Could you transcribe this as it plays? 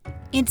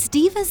It's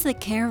Divas That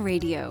Care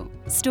Radio.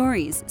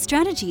 Stories,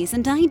 strategies,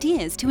 and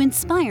ideas to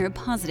inspire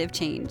positive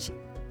change.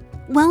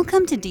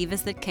 Welcome to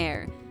Divas That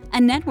Care,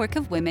 a network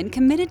of women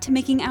committed to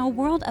making our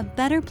world a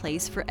better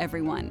place for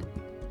everyone.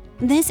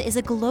 This is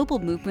a global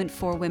movement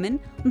for women,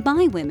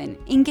 by women,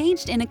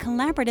 engaged in a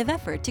collaborative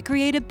effort to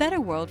create a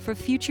better world for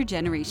future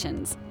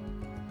generations.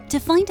 To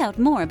find out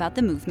more about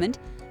the movement,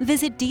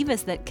 visit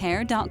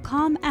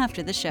divasthatcare.com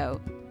after the show.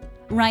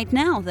 Right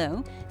now,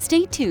 though,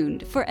 stay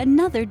tuned for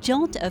another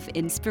jolt of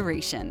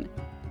inspiration.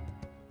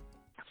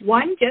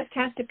 One just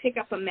has to pick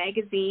up a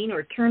magazine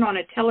or turn on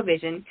a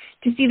television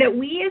to see that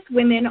we as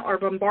women are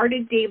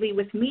bombarded daily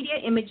with media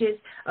images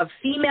of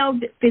female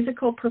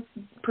physical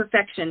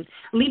perfection,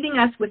 leaving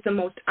us with the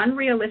most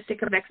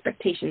unrealistic of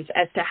expectations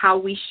as to how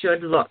we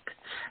should look.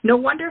 No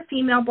wonder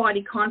female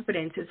body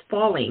confidence is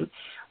falling,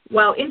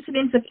 while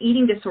incidents of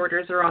eating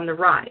disorders are on the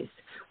rise.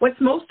 What's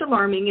most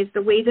alarming is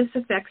the way this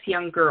affects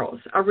young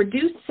girls. A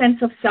reduced sense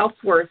of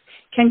self-worth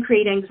can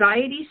create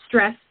anxiety,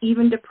 stress,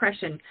 even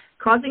depression,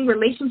 causing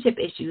relationship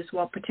issues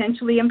while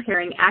potentially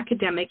impairing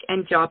academic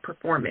and job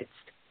performance.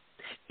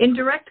 In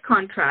direct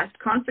contrast,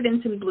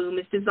 Confidence in Bloom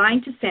is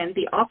designed to send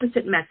the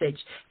opposite message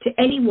to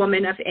any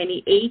woman of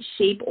any age,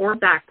 shape, or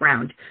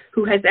background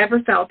who has ever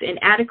felt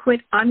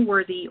inadequate,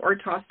 unworthy, or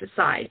tossed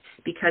aside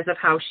because of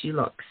how she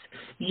looks.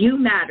 You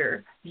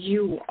matter.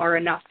 You are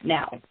enough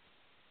now.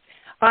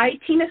 I,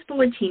 Tina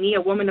Spolatini,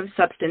 a woman of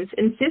substance,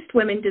 insist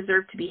women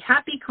deserve to be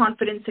happy,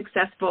 confident,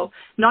 successful,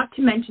 not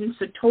to mention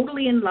so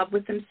totally in love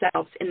with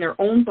themselves in their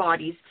own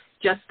bodies,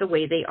 just the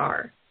way they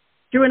are.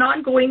 Through an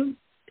ongoing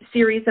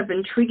series of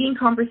intriguing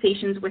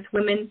conversations with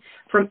women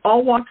from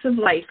all walks of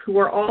life who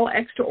are all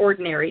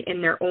extraordinary in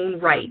their own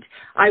right,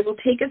 I will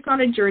take us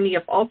on a journey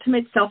of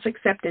ultimate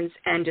self-acceptance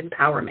and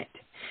empowerment.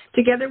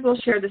 Together we'll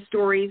share the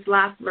stories,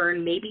 laugh,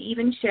 learn, maybe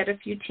even shed a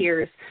few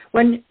tears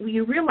when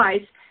you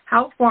realize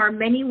how far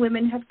many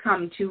women have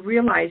come to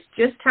realize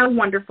just how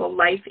wonderful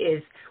life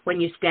is when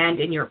you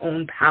stand in your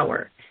own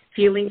power,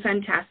 feeling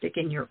fantastic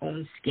in your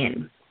own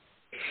skin.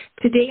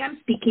 Today I'm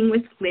speaking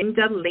with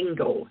Linda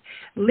Lingo.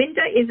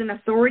 Linda is an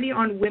authority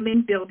on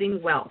women building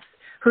wealth.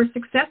 Her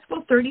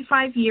successful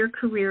 35-year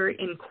career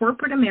in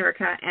corporate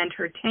America and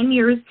her 10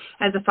 years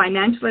as a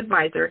financial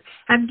advisor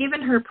have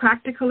given her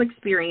practical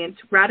experience,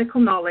 radical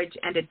knowledge,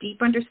 and a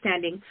deep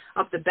understanding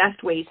of the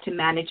best ways to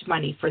manage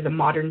money for the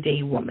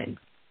modern-day woman.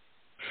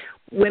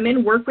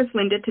 Women work with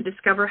Linda to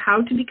discover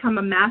how to become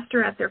a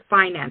master at their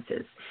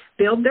finances,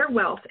 build their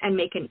wealth, and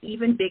make an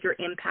even bigger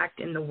impact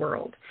in the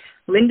world.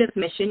 Linda's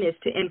mission is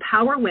to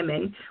empower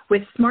women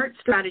with smart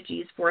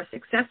strategies for a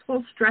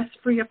successful,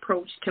 stress-free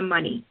approach to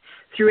money.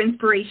 Through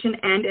inspiration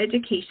and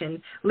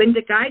education, Linda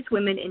guides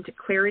women into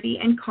clarity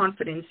and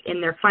confidence in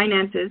their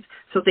finances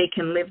so they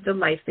can live the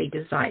life they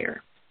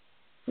desire.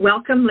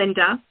 Welcome,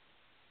 Linda.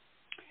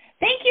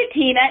 Thank you,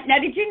 Tina. Now,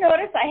 did you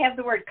notice I have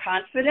the word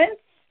confidence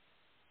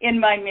in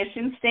my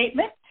mission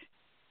statement?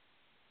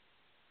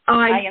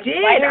 I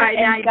did.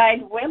 I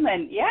guide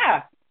women.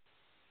 Yeah.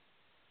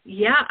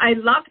 Yeah, I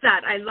love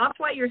that. I love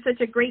why you're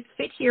such a great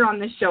fit here on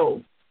the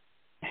show.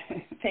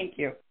 Thank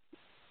you.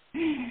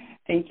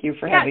 Thank you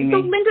for having me. So,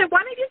 Linda,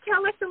 why don't you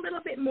tell us a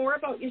little bit more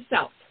about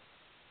yourself?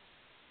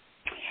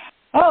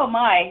 Oh,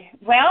 my.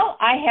 Well,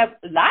 I have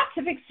lots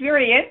of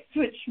experience,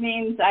 which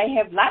means I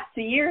have lots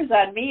of years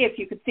on me. If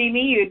you could see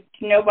me,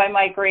 you'd know by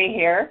my gray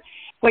hair,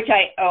 which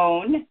I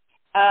own.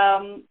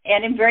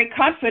 And am very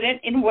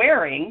confident in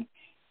wearing.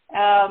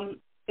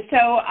 So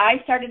I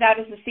started out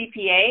as a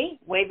CPA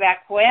way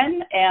back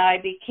when, and I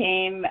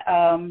became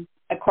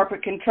a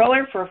corporate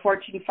controller for a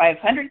Fortune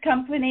 500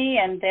 company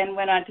and then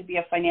went on to be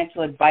a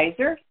financial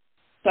advisor.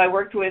 So I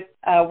worked with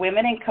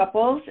women and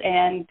couples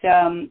and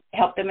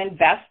helped them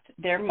invest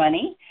their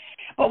money.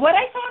 But what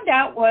I found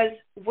out was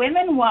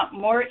women want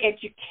more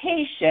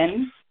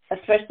education,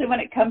 especially when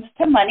it comes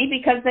to money,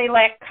 because they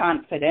lack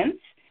confidence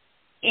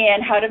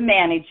and how to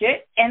manage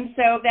it. And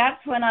so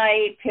that's when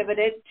I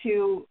pivoted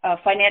to a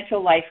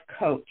financial life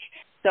coach.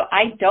 So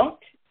I don't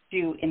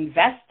do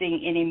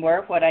investing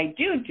anymore. What I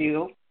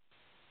do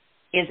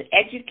is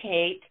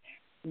educate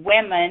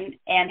women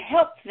and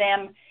help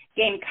them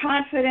gain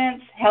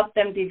confidence, help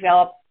them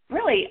develop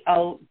really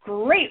a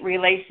great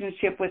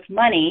relationship with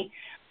money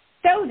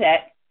so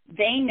that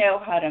they know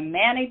how to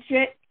manage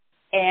it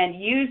and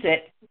use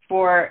it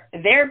for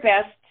their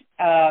best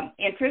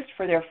interest,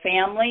 for their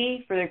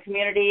family, for their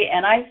community,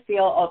 and I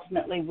feel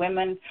ultimately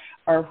women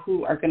are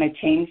who are going to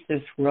change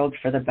this world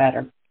for the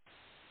better.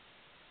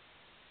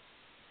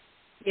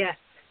 Yes,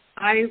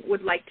 I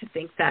would like to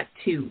think that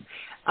too.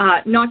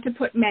 Not to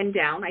put men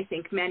down. I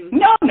think men,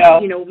 No.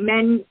 You know,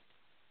 men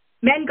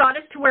got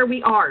us to where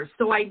we are.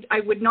 So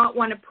I would not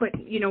want to put,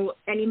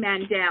 any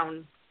man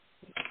down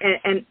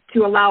and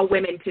to allow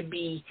women to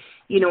be,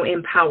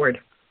 empowered.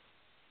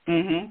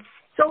 Mm-hmm.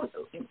 So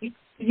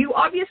you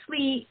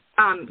obviously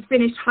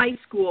finished high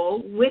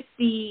school with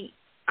the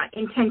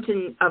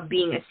intention of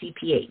being a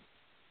CPA.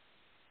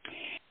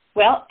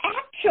 Well,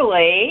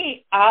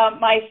 actually,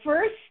 my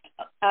first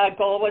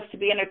goal was to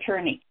be an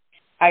attorney.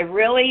 I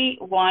really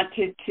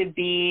wanted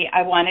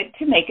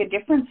to make a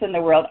difference in the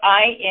world.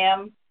 I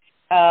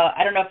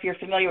don't know if you're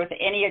familiar with the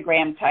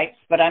Enneagram types,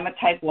 but I'm a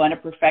type 1, a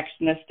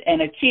perfectionist,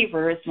 and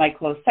achiever is my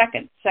close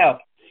second. So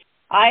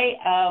I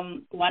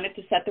wanted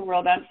to set the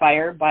world on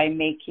fire by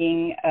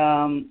making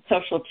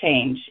social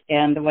change,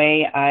 and the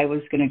way I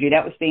was going to do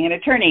that was being an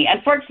attorney.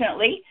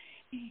 Unfortunately,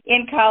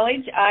 in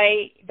college,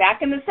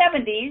 back in the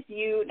 70s,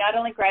 you not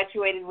only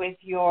graduated with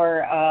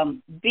your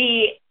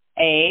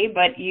BA,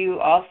 but you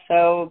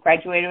also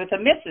graduated with a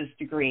Mrs.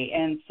 degree.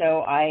 And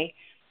so I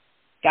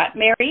got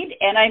married,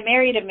 and I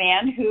married a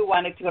man who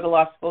wanted to go to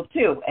law school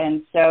too.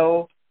 And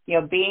so,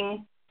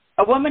 being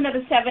a woman of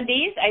the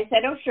 70s, I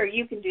said, oh, sure,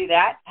 you can do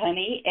that,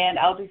 honey, and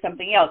I'll do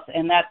something else.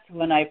 And that's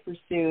when I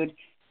pursued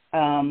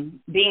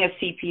being a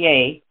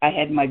CPA. I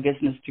had my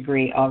business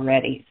degree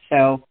already.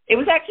 So it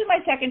was actually my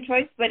second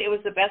choice, but it was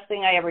the best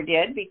thing I ever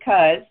did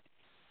because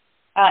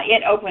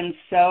it opened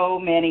so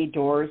many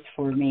doors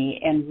for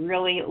me and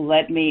really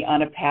led me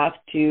on a path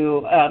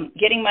to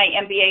getting my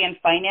MBA in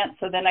finance,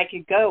 so then I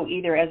could go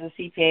either as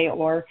a CPA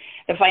or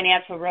the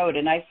financial road.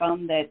 And I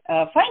found that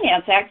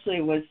finance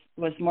actually was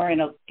more in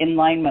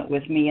alignment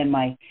with me and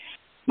my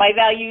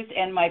values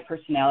and my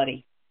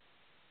personality.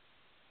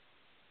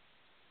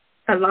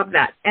 I love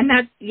that. And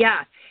that's,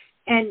 yeah.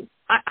 And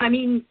I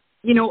mean,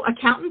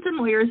 accountants and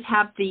lawyers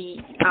have the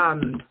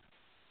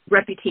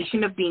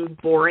reputation of being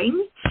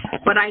boring,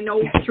 but I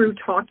know through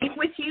talking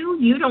with you,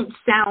 you don't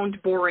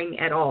sound boring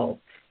at all.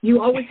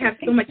 You always have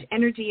so much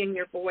energy in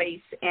your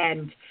voice,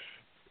 and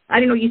I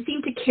don't know, you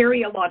seem to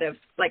carry a lot of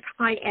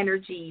high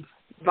energy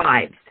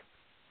vibes.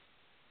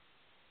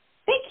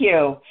 Thank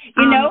you.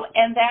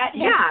 And that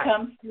has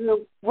come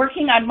through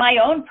working on my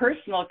own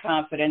personal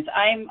confidence.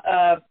 I'm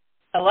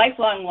a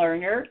lifelong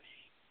learner,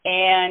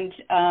 and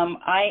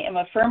I am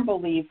a firm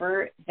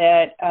believer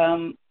that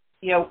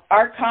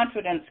our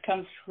confidence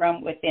comes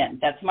from within.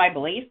 That's my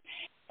belief.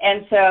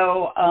 And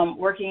so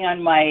working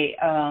on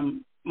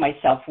my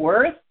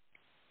self-worth,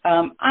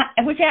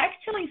 which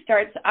actually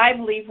starts, I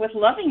believe, with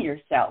loving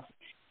yourself.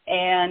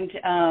 And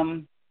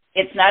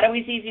it's not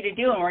always easy to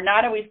do, and we're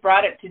not always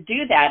brought up to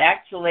do that.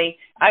 Actually,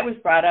 I was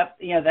brought up,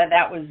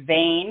 that was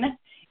vain,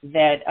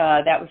 that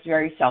was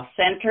very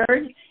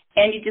self-centered,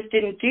 and you just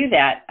didn't do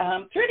that.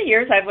 Through the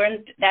years, I've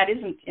learned that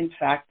isn't, in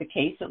fact, the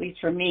case, at least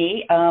for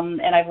me,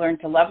 and I've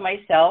learned to love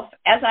myself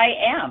as I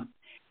am.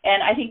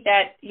 And I think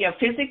that,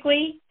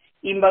 physically,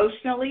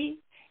 emotionally,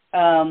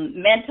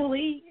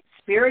 mentally,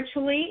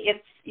 spiritually,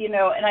 it's,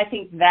 and I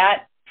think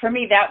that, for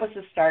me, that was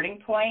the starting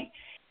point,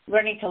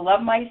 learning to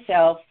love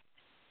myself,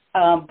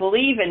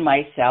 believe in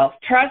myself,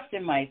 trust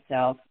in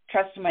myself,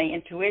 trust in my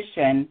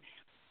intuition,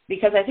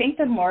 because I think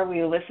the more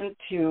we listen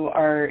to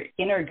our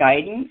inner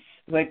guidance,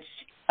 which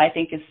I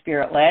think is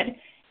spirit-led,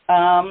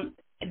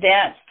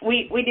 that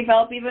we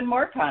develop even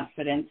more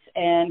confidence.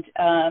 And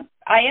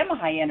I am a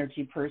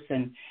high-energy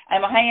person.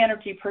 I'm a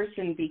high-energy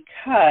person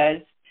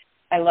because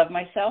I love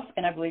myself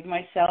and I believe in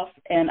myself,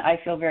 and I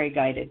feel very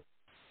guided.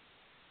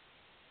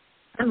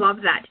 I love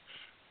that.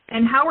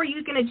 And how are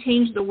you going to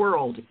change the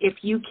world if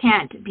you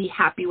can't be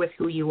happy with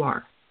who you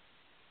are?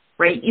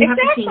 Right? You have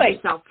to change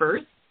yourself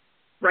first.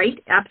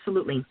 Right?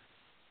 Absolutely.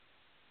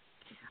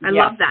 I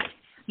love that.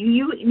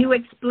 You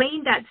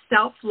explained that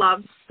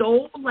self-love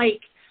so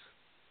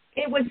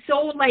it was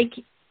so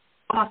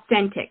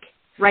authentic,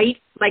 right?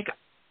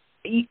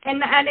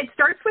 And it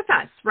starts with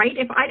us, right?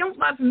 If I don't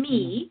love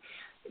me,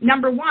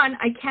 number one,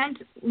 I can't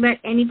let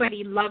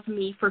anybody love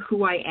me for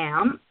who I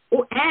am,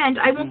 and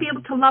I won't be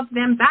able to love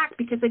them back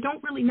because I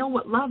don't really know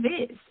what love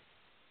is.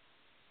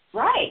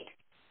 Right.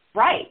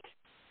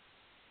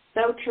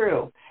 So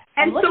true.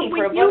 And so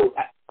when you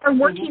are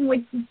working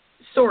with,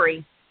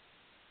 sorry.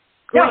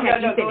 Go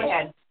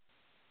ahead.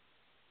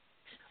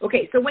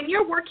 Okay, so when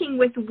you're working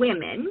with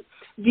women,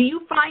 do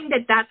you find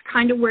that that's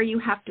kind of where you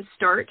have to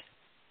start?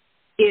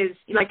 Is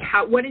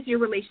what is your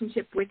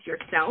relationship with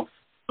yourself?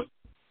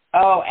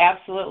 Oh,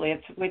 absolutely.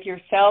 It's with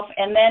yourself,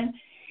 and then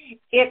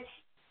it's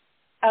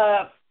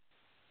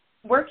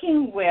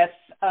working with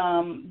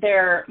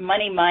their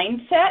money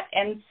mindset.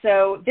 And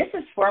so this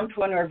is formed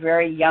when we're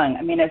very young.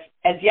 I mean,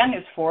 as young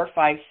as 4,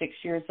 5, 6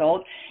 years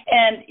old.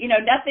 And,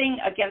 nothing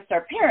against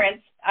our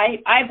parents.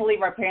 I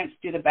believe our parents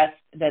do the best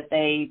that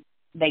they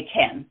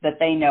can, that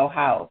they know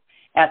how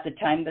at the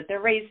time that they're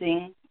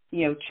raising,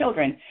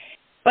 children.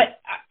 But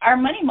our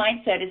money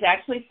mindset is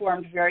actually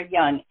formed very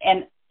young.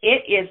 And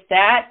it is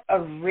that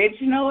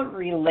original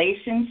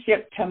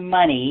relationship to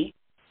money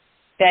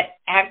that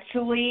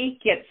actually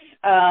gets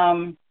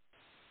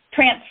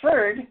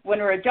transferred when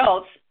we're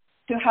adults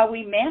to how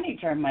we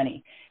manage our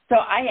money. So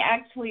I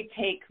actually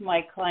take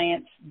my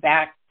clients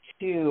back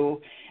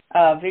to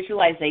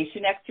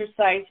visualization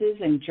exercises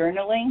and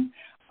journaling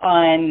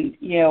on,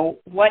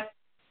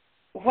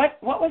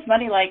 what was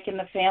money like in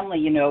the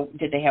family?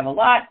 Did they have a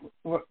lot?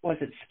 Was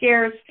it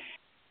scarce?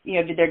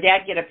 Did their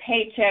dad get a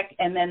paycheck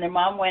and then their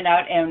mom went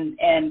out and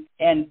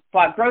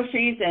bought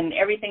groceries and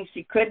everything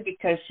she could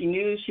because she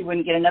knew she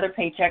wouldn't get another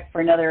paycheck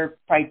for another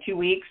probably 2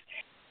 weeks?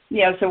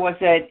 So was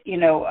it,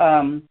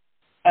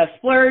 a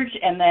splurge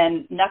and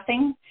then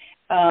nothing.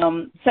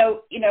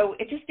 So,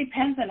 it just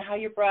depends on how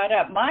you're brought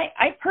up.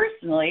 I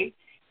personally,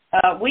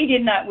 we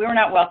were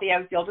not wealthy. I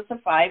was the oldest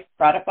of 5,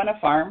 brought up on a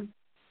farm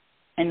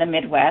in the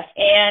Midwest.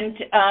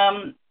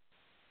 And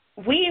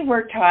we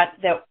were taught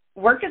that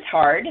work is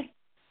hard.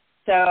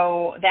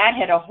 So that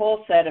had a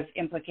whole set of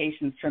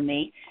implications for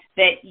me,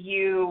 that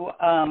you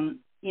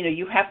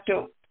have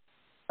to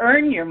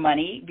earn your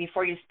money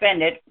before you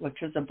spend it, which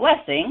was a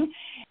blessing,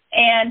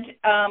 and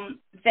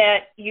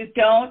that you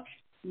don't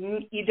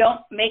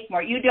make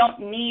more. You don't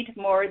need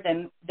more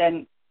than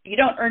you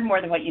don't earn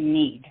more than what you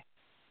need,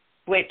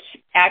 which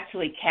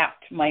actually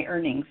capped my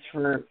earnings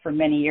for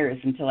many years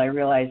until I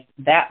realized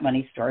that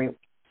money story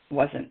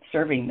wasn't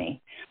serving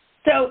me.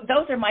 So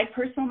those are my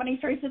personal money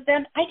stories. But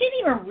then I didn't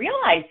even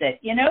realize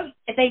it.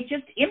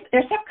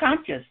 They're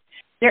subconscious.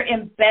 They're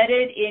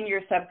embedded in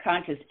your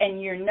subconscious,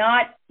 and you're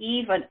not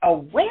even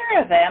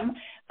aware of them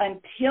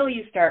until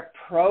you start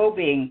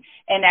probing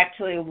and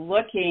actually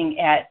looking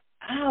at,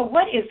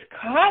 what is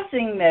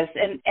causing this?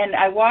 And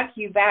I walk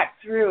you back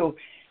through,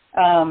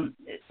 some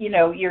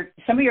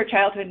of your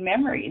childhood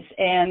memories.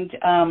 And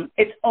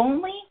it's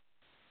only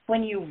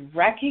when you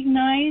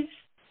recognize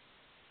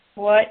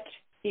what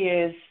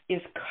is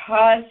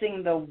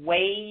causing the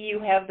way you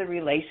have the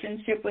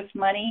relationship with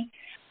money,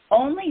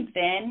 only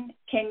then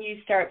can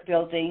you start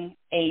building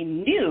a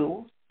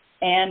new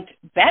and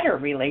better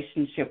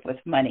relationship with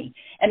money.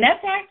 And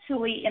that's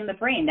actually in the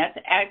brain. That's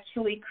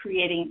actually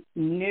creating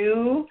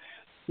new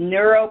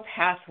neural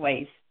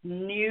pathways,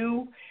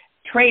 new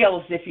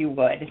trails, if you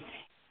would,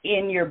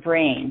 in your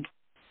brain.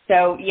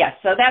 So, yes,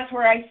 so that's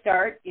where I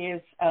start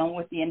is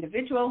with the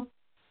individual,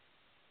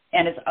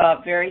 and it's a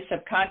very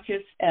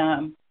subconscious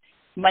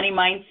money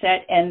mindset,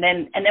 and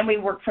then we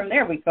work from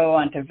there. We go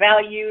on to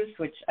values,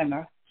 which I'm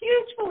a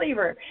huge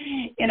believer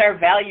in. Our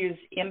values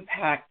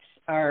impact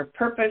our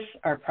purpose,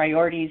 our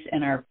priorities,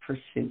 and our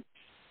pursuits.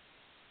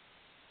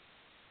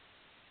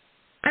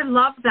 I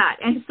love that.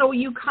 And so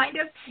you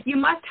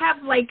must have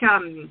like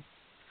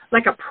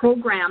a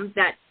program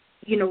that,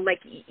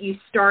 like you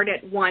start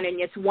at one and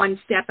it's one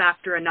step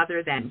after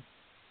another then.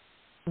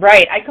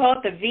 Right. I call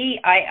it the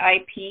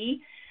VIIP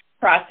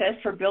process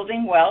for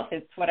building wealth.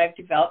 It's what I've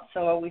developed.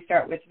 So we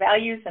start with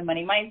values and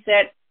money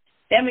mindset.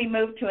 Then we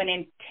move to an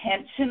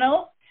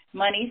intentional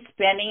money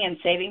spending and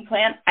saving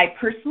plan. I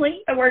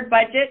personally, the word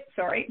budget,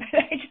 sorry,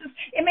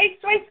 it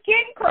makes my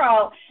skin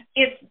crawl.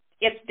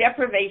 It's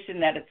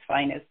deprivation at its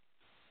finest.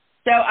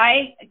 So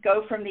I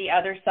go from the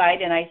other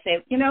side and I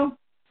say,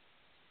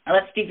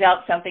 let's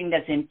develop something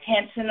that's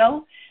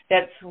intentional,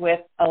 that's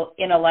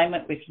in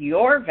alignment with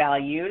your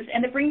values,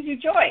 and that brings you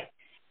joy.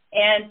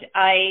 And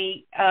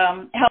I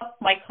help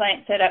my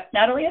client set up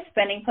not only a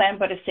spending plan,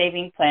 but a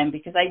saving plan,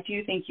 because I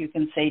do think you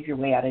can save your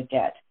way out of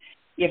debt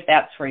if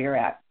that's where you're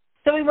at.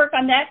 So we work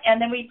on that, and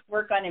then we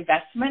work on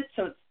investment.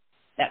 So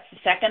that's the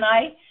second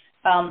I.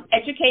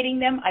 Educating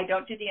them. I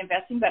don't do the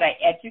investing, but I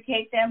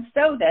educate them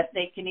so that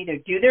they can either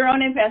do their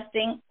own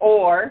investing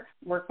or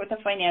work with a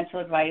financial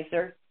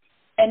advisor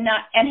and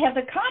have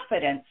the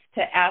confidence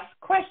to ask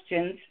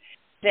questions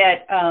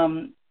that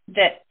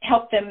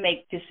help them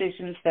make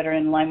decisions that are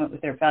in alignment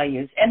with their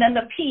values. And then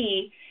the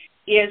P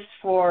is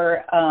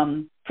for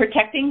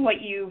protecting what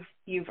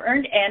you've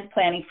earned and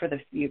planning for the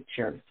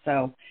future.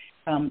 So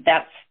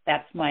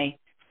that's my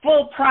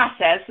full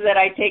process that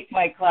I take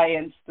my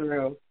clients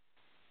through.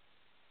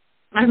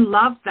 I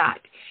love that.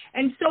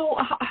 And so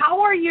how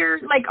are your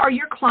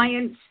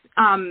clients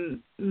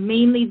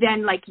mainly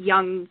then like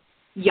young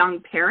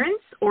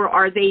parents, or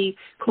are they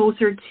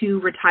closer to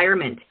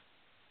retirement?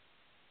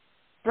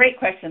 Great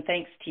question.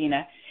 Thanks,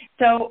 Tina.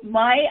 So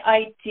my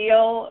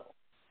ideal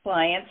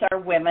clients are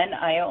women.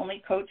 I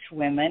only coach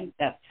women.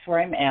 That's where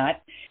I'm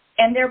at.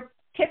 And they're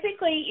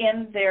typically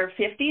in their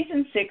 50s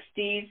and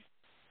 60s.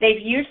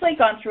 They've usually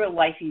gone through a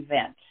life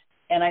event.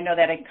 And I know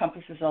that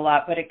encompasses a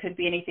lot, but it could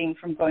be anything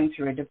from going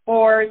through a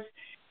divorce.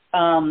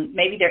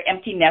 Maybe they're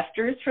empty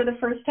nesters for the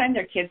first time.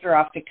 Their kids are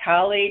off to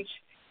college.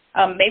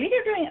 Maybe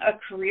they're doing a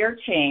career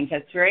change.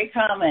 That's very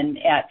common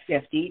at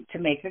 50 to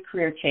make a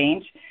career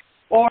change.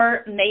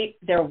 Or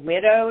they're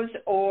widows,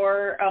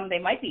 or they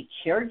might be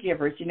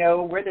caregivers.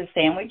 We're the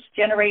sandwich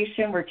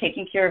generation. We're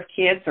taking care of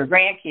kids or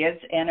grandkids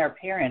and our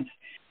parents.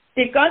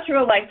 They've gone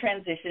through a life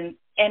transition,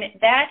 and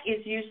that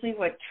is usually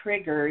what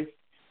triggers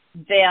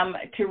them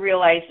to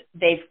realize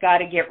they've got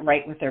to get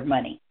right with their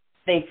money.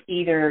 They've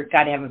either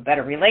got to have a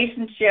better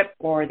relationship,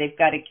 or they've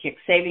got to kick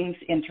savings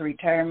into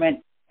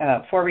retirement,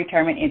 for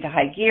retirement into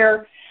high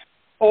gear,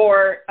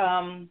 or,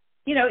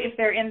 if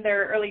they're in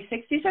their early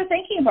 60s, they're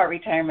thinking about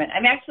retirement.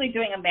 I'm actually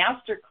doing a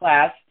master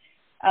class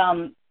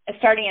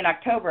starting in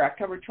October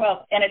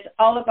 12th, and it's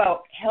all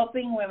about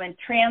helping women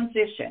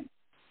transition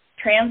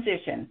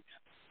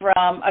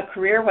from a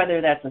career,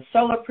 whether that's a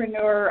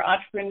solopreneur,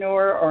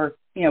 entrepreneur, or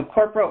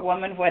corporate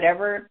woman,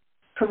 whatever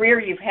career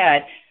you've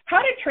had, how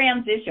to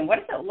transition. What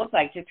does it look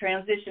like to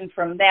transition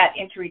from that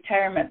into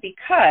retirement?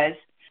 Because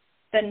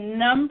the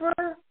number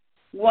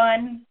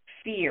one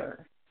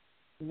fear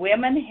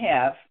women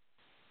have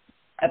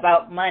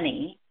about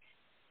money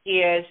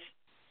is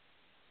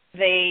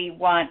they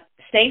want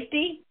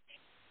safety,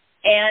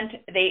 and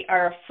they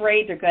are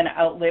afraid they're going to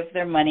outlive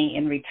their money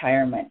in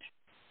retirement.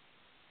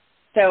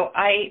 So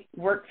I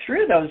work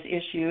through those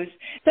issues.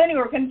 So anyway,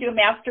 we're going to do a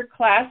master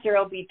class. There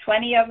will be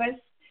 20 of us,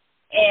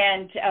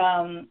 and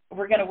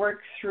we're going to work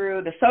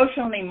through the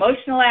social and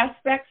emotional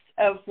aspects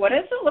of what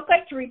does it look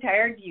like to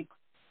retire. Do you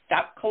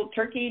stop cold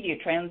turkey? Do you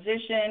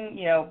transition?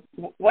 You know,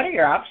 what are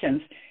your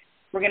options?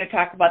 We're going to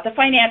talk about the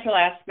financial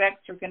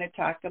aspects. We're going to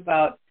talk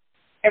about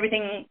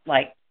everything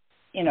like,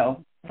 you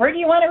know, where do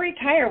you want to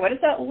retire? What does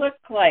that look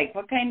like?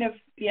 What kind of,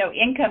 you know,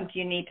 income do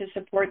you need to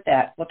support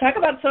that? We'll talk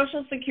about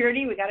Social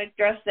Security. We got to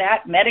address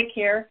that,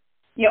 Medicare,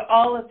 you know,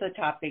 all of the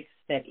topics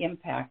that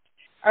impact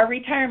our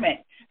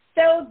retirement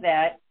so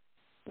that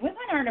women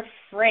aren't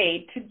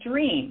afraid to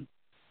dream.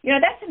 You know,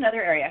 that's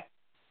another area.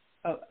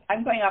 Oh,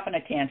 I'm going off on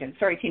a tangent.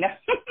 Sorry, Tina.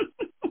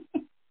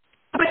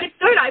 But it's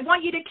good. I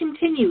want you to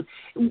continue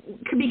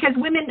because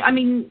women, I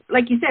mean,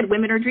 like you said,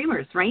 women are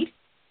dreamers, right?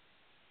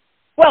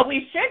 Well,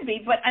 we should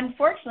be, but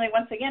unfortunately,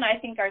 once again, I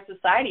think our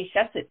society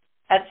shuts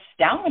us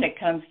down when it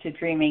comes to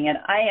dreaming. And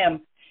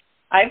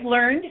I've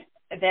learned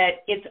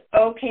that it's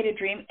okay to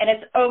dream and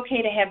it's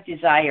okay to have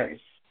desires.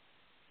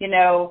 You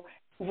know,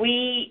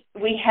 we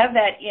have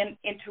that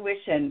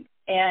intuition,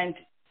 and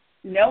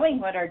knowing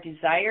what our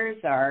desires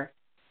are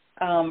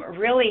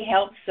really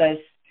helps us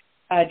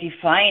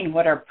define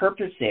what our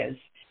purpose is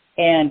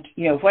and,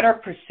 you know, what our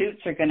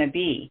pursuits are going to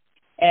be.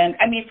 And,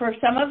 I mean, for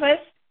some of us,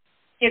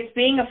 it's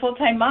being a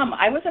full-time mom.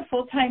 I was a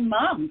full-time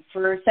mom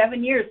for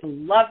 7 years.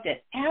 Loved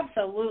it.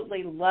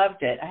 Absolutely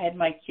loved it. I had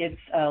my kids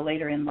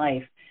later in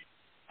life.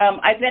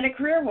 I've been a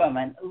career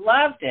woman.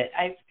 Loved it.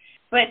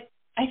 But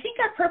I think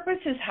our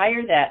purpose is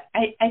higher that.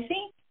 I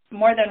think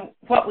more than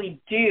what we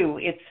do,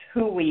 it's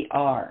who we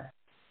are.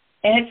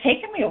 And it's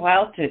taken me a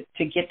while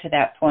to get to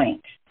that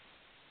point.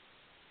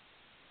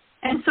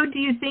 And so do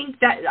you think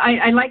that,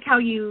 I like how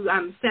you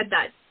said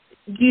that,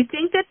 do you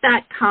think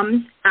that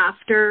comes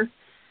after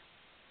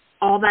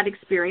all that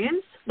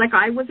experience? Like,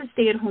 I was a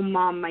stay-at-home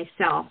mom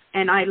myself,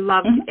 and I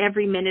loved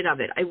every minute of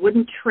it. I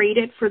wouldn't trade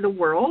it for the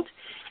world.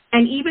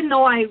 And even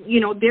though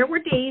there were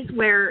days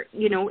where,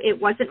 you know, it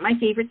wasn't my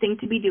favorite thing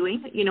to be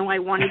doing, you know, I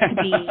wanted to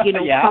be, you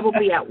know,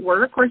 probably at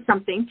work or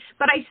something,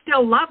 but I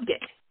still loved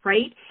it,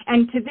 right?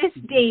 And to this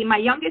day, my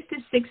youngest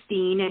is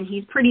 16, and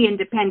he's pretty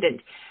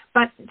independent.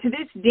 But to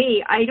this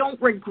day, I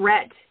don't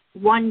regret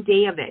one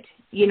day of it.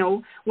 You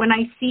know, when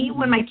I see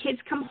when my kids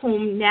come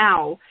home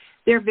now,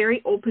 they're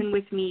very open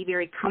with me,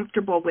 very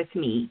comfortable with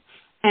me.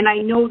 And I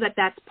know that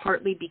that's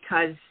partly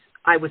because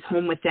I was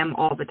home with them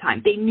all the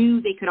time. They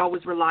knew they could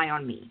always rely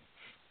on me.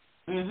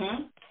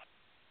 Mhm.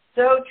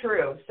 So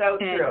true. So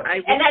true.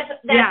 And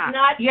that's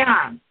not, you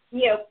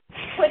know,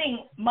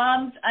 putting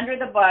moms under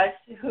the bus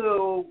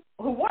who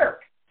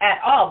work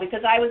at all,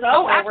 because I was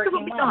also a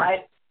working mom.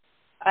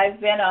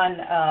 I've been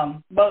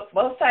on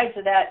both sides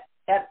of that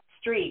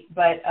street,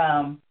 but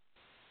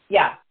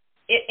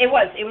it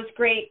was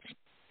great.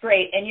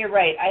 And you're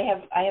right. I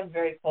have a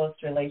very close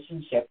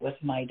relationship with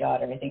my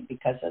daughter, I think,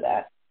 because of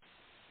that.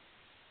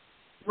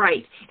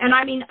 Right. And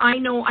I mean, I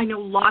know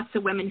lots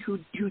of women who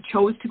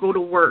chose to go to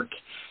work,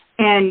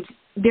 and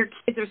their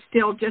kids are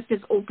still just as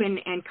open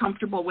and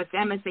comfortable with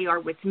them as they are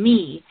with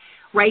me,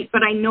 right?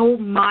 But I know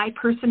my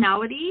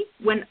personality,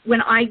 when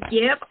I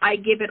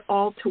give it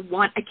all to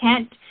one. I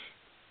can't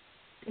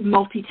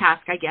multitask,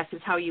 I guess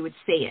is how you would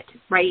say it,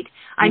 right?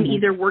 I'm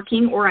either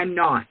working or I'm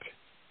not,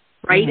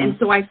 right? And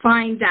so I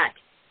find that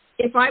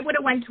if I would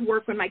have went to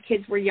work when my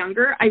kids were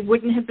younger, I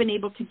wouldn't have been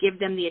able to give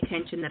them the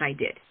attention that I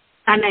did.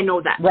 And I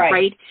know that,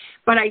 right?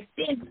 But I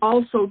think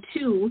also,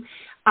 too,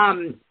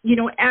 you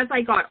know, as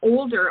I got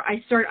older,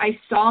 I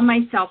saw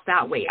myself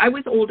that way. I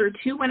was older,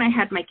 too, when I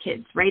had my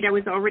kids, right? I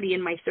was already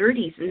in my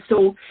 30s. And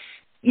so,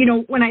 you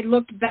know, when I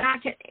looked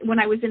back at when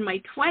I was in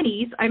my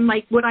 20s, I'm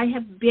like, would I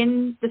have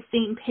been the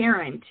same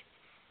parent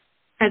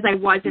as I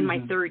was in my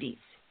 30s?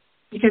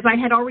 Because I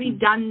had already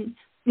done,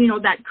 you know,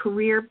 that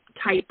career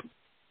type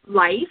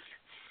life,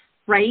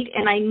 right?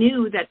 And I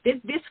knew that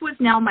this was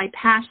now my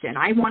passion.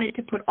 I wanted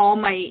to put all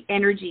my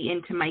energy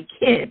into my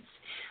kids,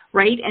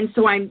 right? And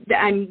so I'm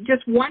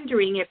just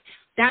wondering if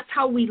that's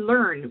how we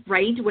learn,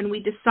 right? When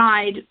we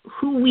decide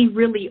who we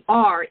really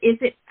are, is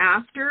it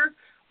after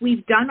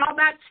we've done all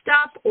that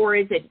stuff, or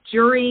is it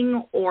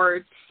during, or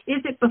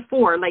is it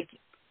before? Like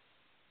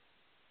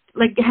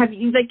have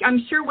you, like,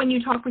 I'm sure when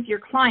you talk with your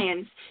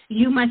clients,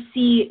 you must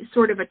see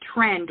sort of a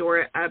trend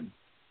or a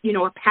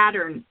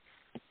pattern.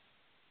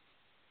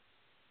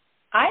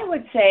 I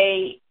would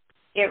say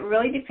it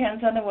really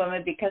depends on the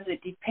woman, because it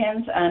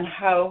depends on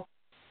how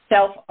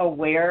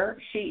self-aware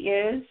she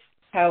is,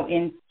 how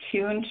in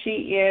tune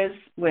she is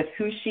with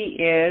who she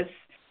is.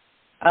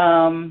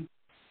 And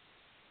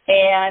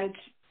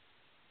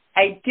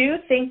I do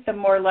think the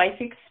more life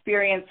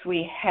experience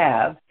we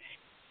have,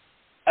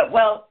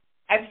 well,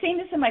 I've seen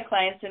this in my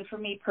clients, and for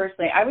me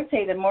personally, I would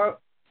say the more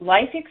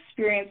life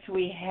experience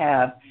we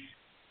have,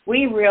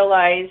 we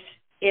realize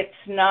it's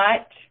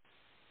not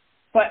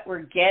what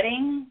we're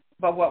getting,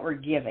 but what we're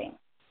giving.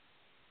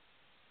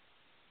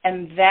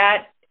 And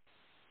that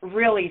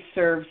really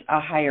serves a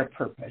higher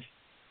purpose.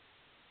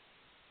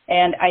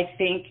 And I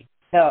think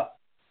I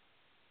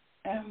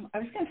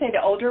was going to say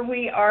the older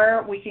we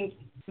are, we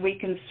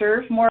can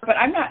serve more, but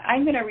I'm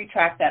going to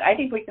retract that. I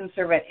think we can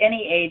serve at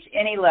any age,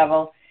 any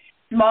level,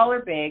 small or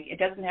big. It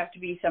doesn't have to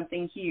be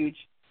something huge.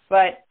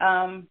 But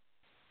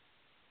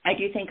I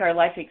do think our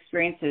life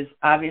experiences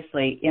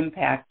obviously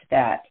impact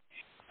that.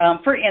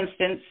 For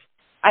instance,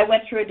 I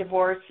went through a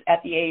divorce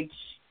at the age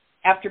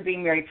after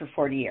being married for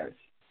 40 years.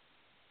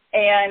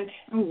 And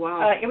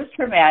it was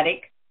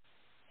traumatic.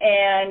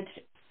 And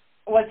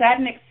was that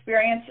an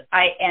experience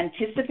I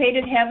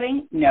anticipated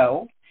having?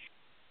 No.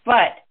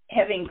 But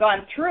having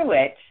gone through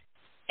it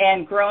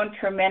and grown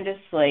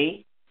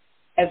tremendously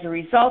as a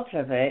result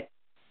of it,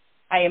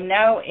 I am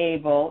now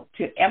able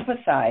to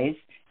empathize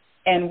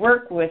and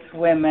work with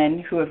women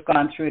who have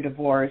gone through a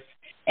divorce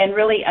and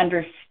really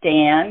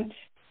understand,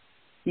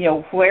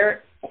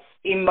 where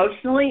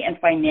emotionally and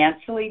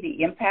financially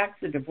the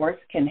impacts a divorce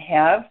can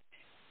have,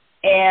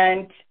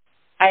 and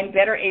I'm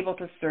better able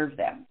to serve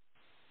them.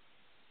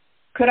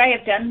 Could I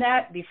have done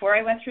that before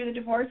I went through the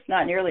divorce?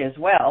 Not nearly as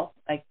well.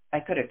 I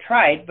could have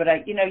tried, but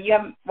you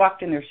haven't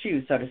walked in their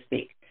shoes, so to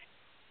speak.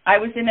 I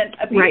was in an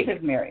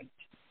abusive marriage.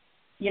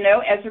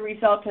 As a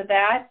result of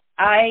that,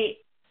 I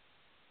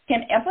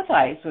can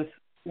empathize with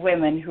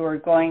women who are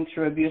going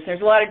through abuse.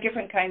 There's a lot of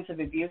different kinds of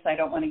abuse. I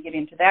don't want to get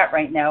into that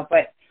right now,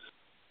 but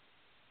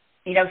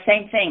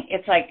same thing.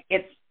 It's like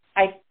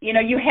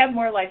you have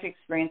more life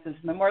experiences,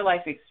 and the more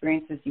life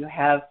experiences you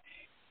have,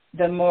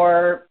 the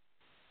more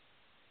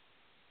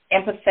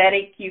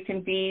empathetic you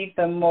can be,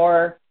 the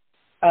more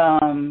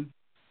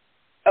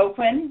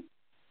open.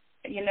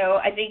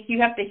 I think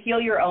you have to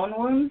heal your own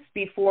wounds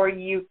before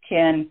you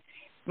can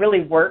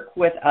really work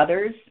with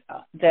others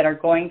that are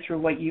going through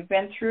what you've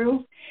been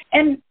through.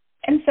 And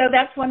so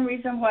that's one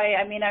reason why,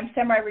 I'm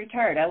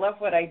semi-retired. I love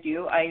what I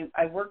do.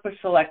 I work with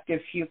selective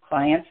few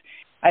clients.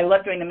 I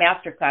love doing the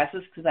master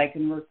classes because I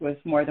can work with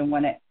more than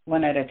one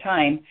at a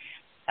time.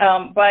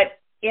 But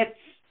it's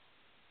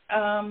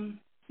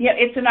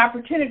an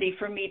opportunity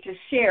for me to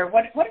share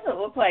what does it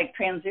look like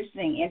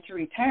transitioning into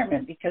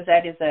retirement, because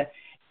that is a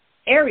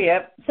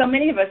area so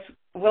many of us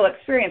will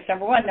experience.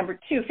 Number one. Number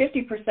two,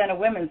 50% of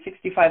women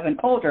 65 and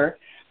older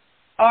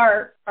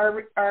are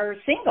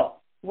single,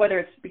 whether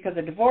it's because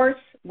of divorce,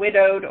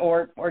 widowed,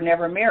 or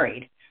never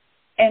married.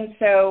 And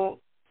so,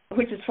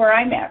 which is where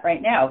I'm at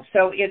right now.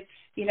 So it's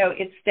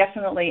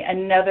definitely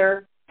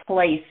another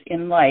place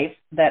in life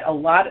that a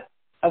lot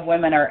of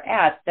women are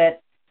at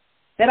that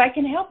I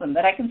can help them,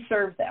 that I can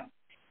serve them.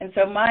 And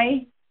so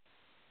my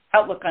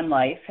outlook on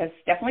life has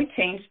definitely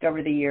changed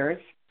over the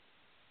years.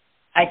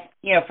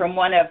 From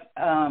one of,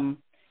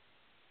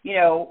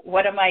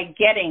 what am I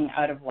getting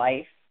out of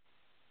life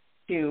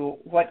to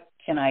what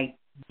can I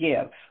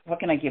give? What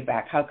can I give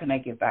back? How can I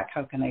give back?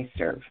 How can I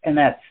serve? And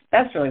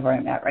that's really where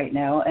I'm at right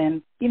now.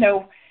 And,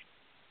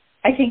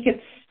 I think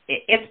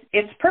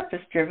it's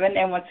purpose driven.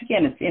 And once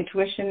again, it's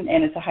intuition,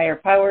 and it's a higher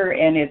power,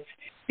 and it's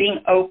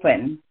being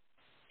open.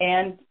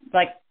 And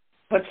like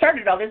what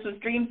started all this was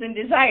dreams and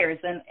desires.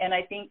 And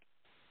I think,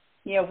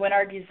 when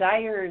our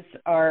desires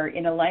are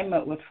in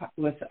alignment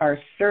with our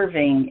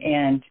serving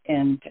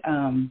and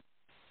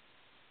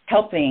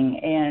helping,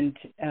 and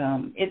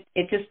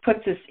it just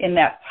puts us in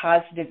that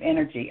positive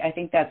energy. I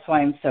think that's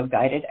why I'm so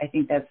guided. I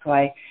think that's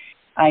why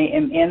I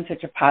am in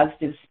such a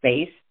positive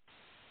space.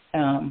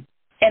 And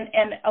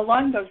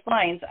along those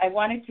lines, I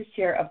wanted to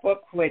share a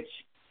book which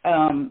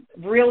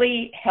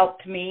really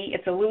helped me.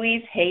 It's a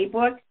Louise Hay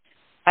book.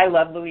 I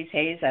love Louise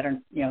Hay's. I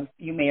don't,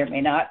 you may or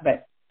may not,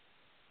 but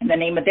the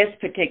name of this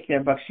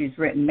particular book, she's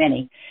written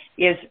many,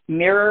 is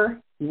Mirror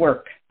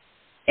Work,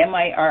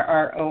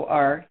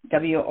 MIRRORWORK,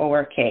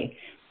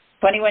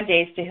 21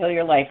 Days to Heal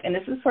Your Life. And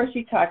this is where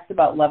she talks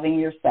about loving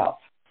yourself.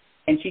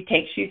 And she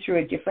takes you through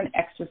a different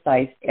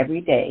exercise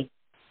every day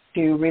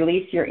to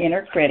release your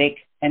inner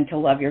critic and to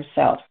love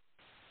yourself.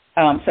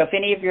 So if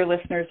any of your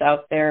listeners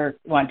out there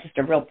want just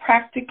a real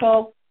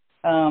practical,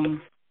 it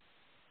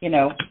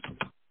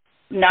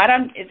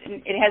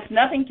has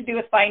nothing to do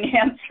with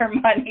finance or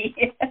money,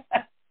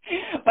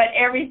 but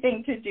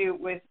everything to do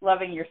with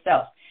loving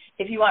yourself.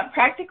 If you want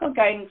practical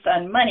guidance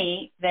on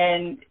money,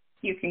 then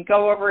you can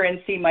go over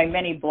and see my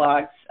many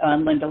blogs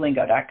on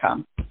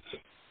lindalingo.com.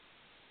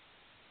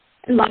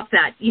 I love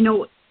that.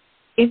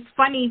 It's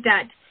funny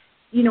that,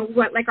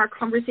 like our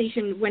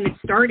conversation when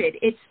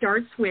it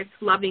starts with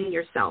loving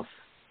yourself,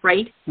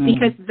 right? Mm-hmm.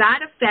 Because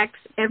that affects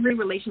every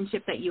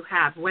relationship that you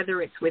have,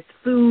 whether it's with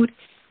food,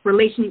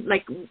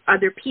 like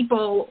other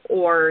people,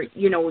 or,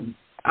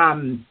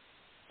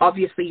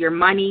 obviously your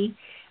money,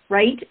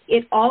 right?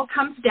 It all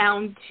comes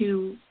down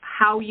to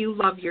how you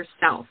love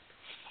yourself.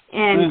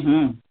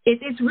 And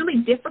it's really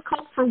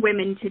difficult for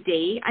women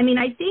today. I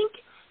think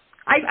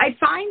I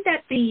find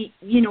that the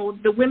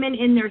women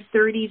in their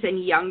 30s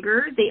and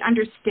younger, they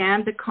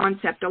understand the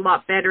concept a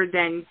lot better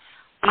than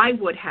I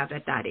would have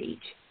at that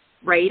age,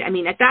 right?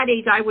 At that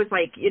age, I was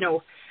like,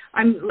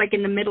 I'm like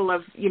in the middle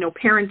of,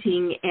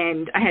 parenting,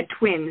 and I had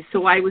twins.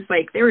 So I was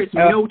like, there is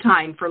no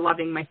time for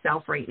loving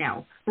myself right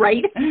now.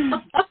 Right.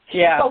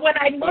 Yeah. But when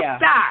I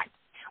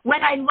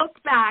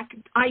look back,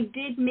 I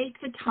did make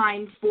the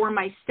time for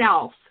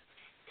myself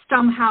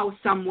somehow,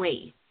 some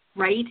way.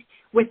 Right.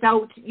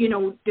 Without,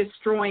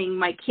 destroying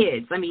my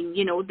kids. I mean,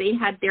 they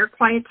had their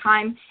quiet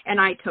time and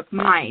I took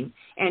mine.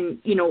 And,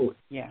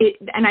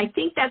 and I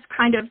think that's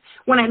kind of,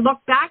 when I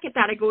look back at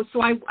that, I go,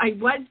 so I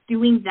was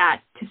doing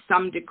that to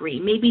some degree.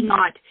 Maybe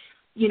not,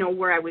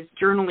 where I was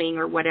journaling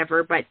or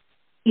whatever, but,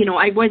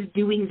 I was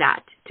doing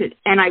that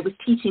and I was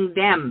teaching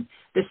them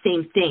the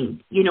same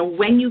thing.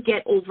 When you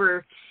get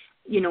over,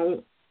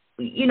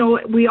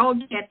 we all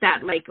get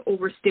that like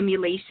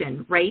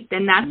overstimulation, right?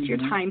 Then that's your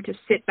time to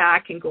sit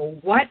back and go,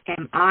 what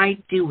am I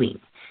doing?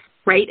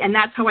 Right? And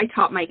that's how I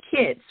taught my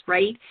kids,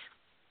 right?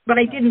 But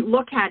I didn't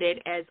look at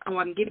it as,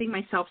 I'm giving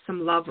myself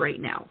some love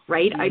right now,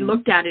 right? I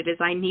looked at it as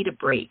I need a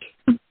break.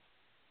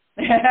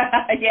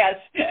 Yes.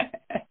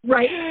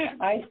 Right?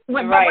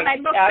 When I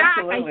look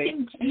Absolutely. back, I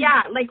think,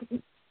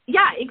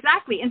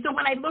 exactly. And so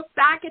when I look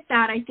back at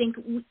that, I think,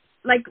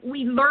 like,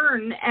 we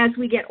learn as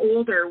we get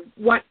older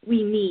what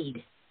we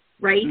need.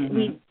 Right?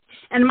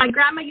 And my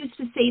grandma used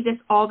to say this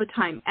all the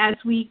time. As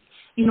we,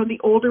 the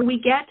older we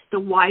get, the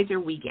wiser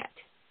we get.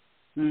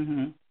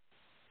 True.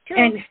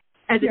 And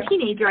as a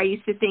teenager, I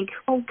used to think,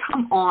 oh,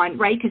 come on,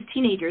 right? Because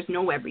teenagers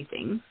know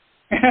everything,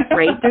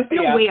 right? There's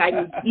no way I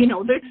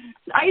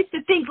used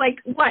to think, like,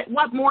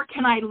 what more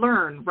can I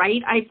learn,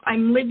 right?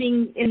 I'm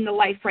living in the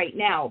life right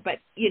now, but,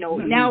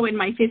 now in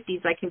my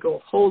 50s, I can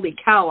go, holy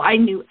cow, I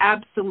knew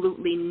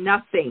absolutely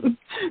nothing.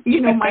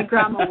 My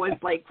grandma was,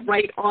 like,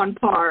 right on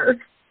par.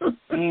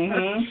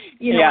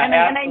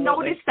 And I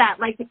noticed that,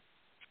 like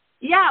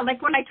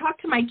when I talk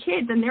to my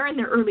kids and they're in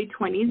their early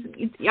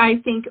 20s,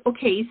 I think,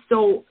 okay,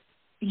 so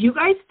you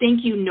guys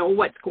think you know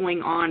what's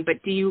going on,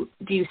 but do you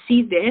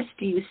see this?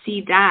 Do you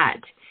see that?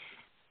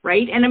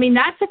 Right? And I mean,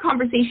 that's a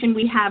conversation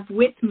we have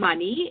with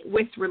money,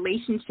 with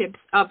relationships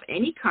of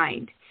any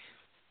kind,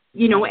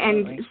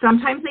 and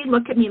sometimes they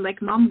look at me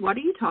like, Mom, what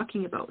are you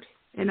talking about?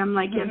 And I'm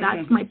like, yeah,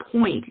 that's my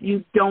point.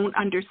 You don't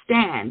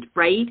understand,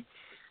 right?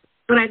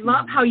 But I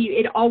love how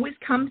it always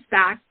comes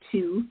back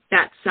to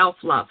that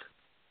self-love.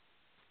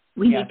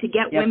 We need to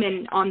get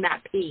women on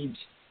that page.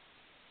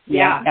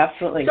 Yeah,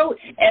 absolutely. So,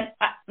 and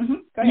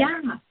go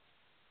ahead. Yeah.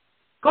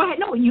 Go ahead.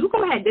 No, you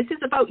go ahead. This is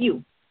about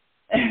you.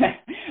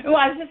 Well,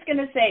 I was just going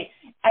to say,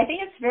 I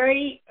think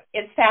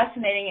it's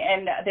fascinating,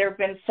 and there have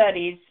been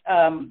studies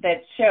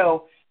that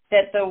show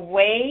that the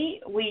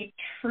way we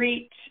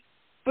treat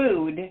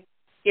food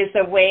is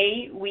the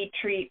way we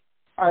treat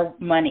our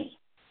money.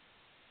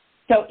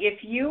 So if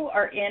you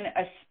are in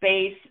a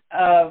space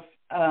of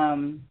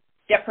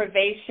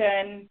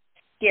deprivation,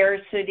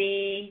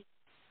 scarcity,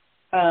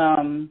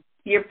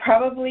 you're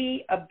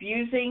probably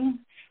abusing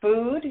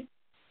food,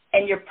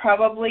 and you're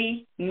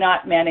probably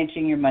not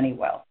managing your money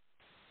well.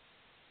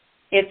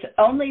 It's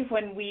only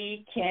when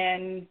we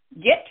can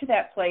get to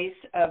that place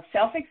of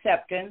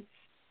self-acceptance,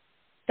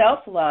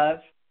 self-love,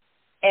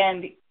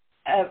 and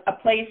a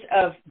place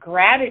of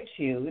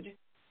gratitude.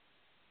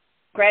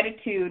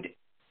 Gratitude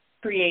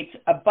creates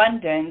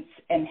abundance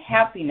and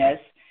happiness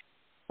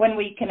when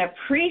we can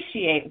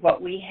appreciate what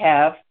we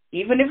have,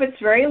 even if it's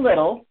very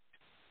little,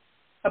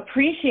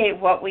 appreciate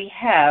what we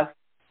have,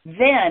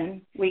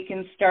 then we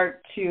can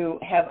start to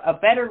have a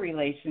better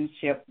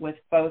relationship with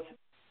both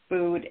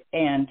food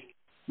and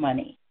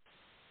money.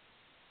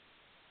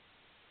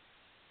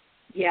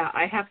 Yeah,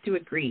 I have to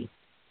agree.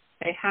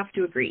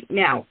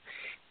 Now,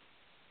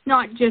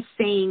 not just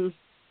saying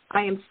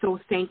I am so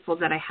thankful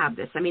that I have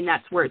this. I mean,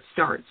 that's where it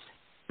starts.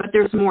 But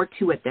there's more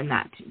to it than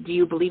that. Do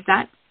you believe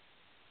that?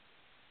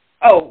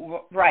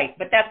 Oh, right.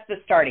 But that's the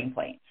starting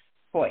point.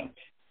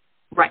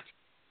 Right.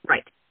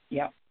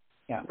 Yeah.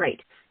 Right.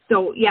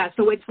 So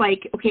it's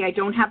like, okay, I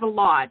don't have a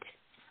lot,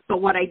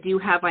 but what I do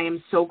have, I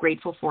am so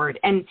grateful for it.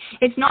 And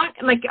it's not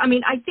like, I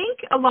mean, I think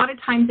a lot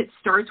of times it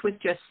starts with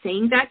just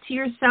saying that to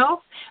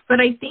yourself,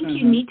 but I think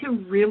you need to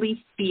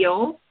really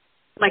feel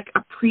like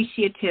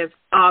appreciative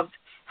of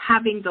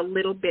having the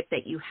little bit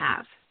that you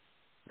have.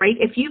 Right?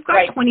 If you've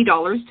got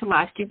 $20 to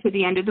last you to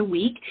the end of the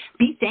week,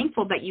 be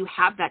thankful that you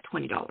have that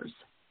 $20.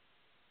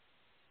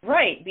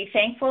 Right. Be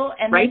thankful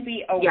and then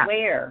be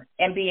aware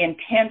and be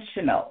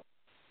intentional.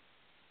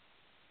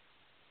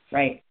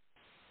 Right.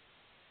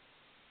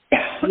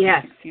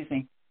 Yes. Excuse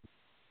me.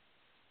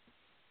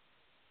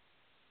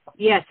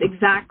 Yes,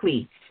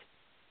 exactly.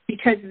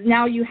 Because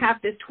now you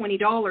have this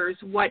 $20.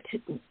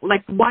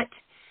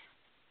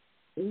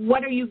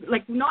 What are you,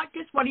 like, not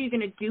just what are you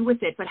going to do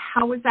with it, but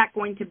how is that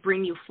going to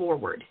bring you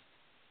forward?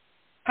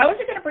 How is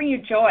it going to bring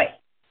you joy?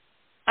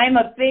 I'm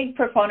a big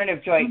proponent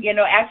of joy.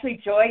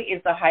 Actually, joy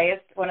is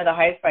one of the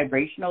highest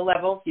vibrational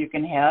levels you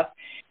can have.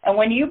 And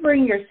when you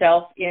bring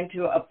yourself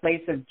into a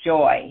place of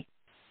joy,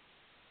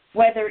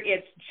 whether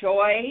it's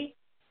joy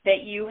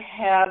that you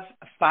have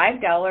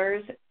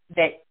 $5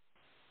 that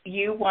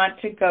you want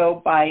to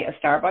go buy a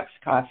Starbucks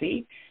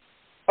coffee,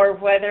 or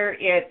whether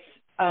it's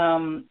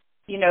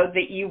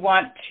that you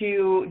want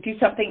to do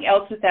something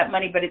else with that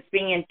money, but it's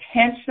being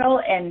intentional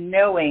and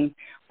knowing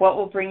what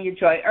will bring you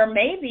joy. Or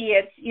maybe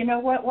it's,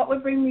 what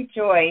would bring me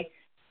joy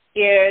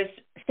is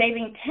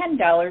saving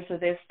 $10 of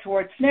this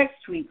towards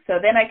next week. So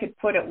then I could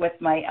put it with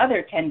my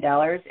other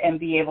 $10 and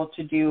be able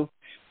to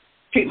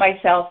treat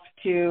myself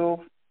to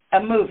a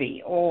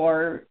movie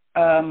or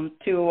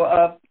to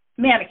a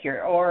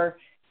manicure or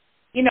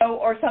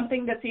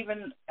something that's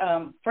even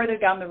further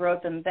down the road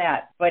than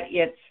that. But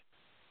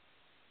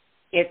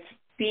it's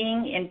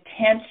being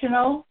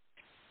intentional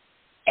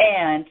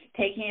and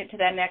taking it to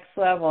that next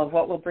level of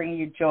what will bring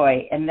you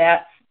joy. And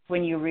that's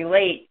when you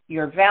relate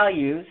your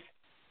values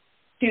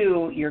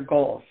to your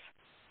goals.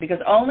 Because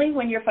only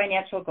when your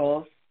financial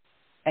goals,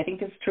 I think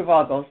this is true of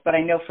all goals, but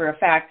I know for a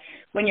fact,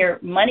 when your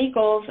money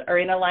goals are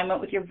in alignment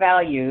with your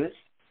values,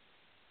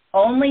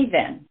 only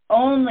then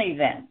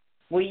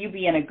will you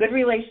be in a good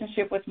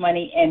relationship with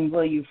money and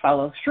will you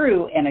follow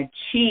through and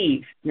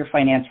achieve your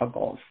financial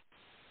goals.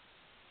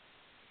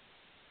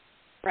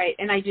 Right,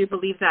 and I do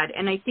believe that.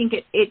 And I think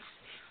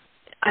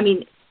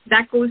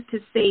that goes to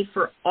say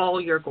for all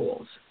your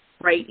goals,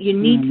 right? You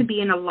need to be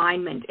in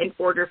alignment in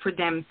order for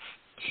them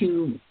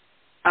to,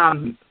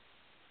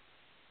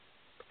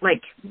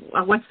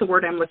 what's the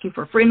word I'm looking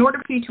for? In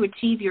order for you to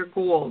achieve your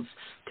goals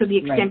to the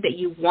extent that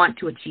you want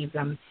to achieve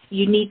them,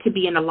 you need to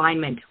be in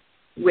alignment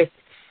with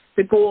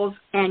the goals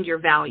and your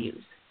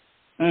values.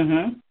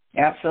 Mm-hmm.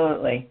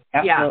 Absolutely.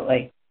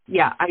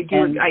 Yeah, I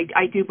do.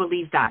 I do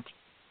believe that.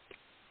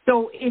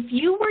 So if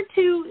you were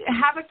to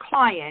have a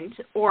client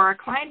or a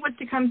client was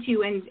to come to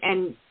you and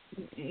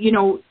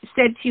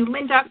said to you,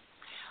 Linda,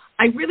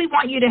 I really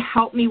want you to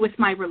help me with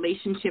my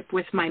relationship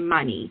with my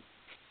money.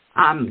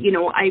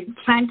 I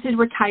plan to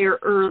retire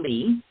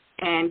early,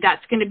 and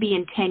that's going to be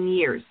in 10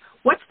 years.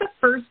 What's the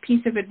first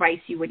piece of advice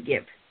you would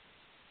give?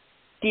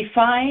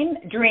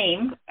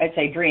 Dream. I'd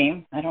say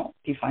dream. I don't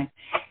define.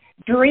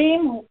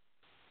 Dream.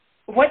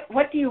 What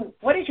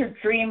does your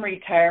dream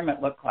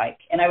retirement look like?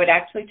 And I would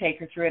actually take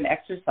her through an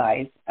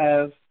exercise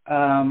of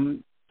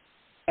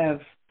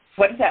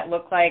what does that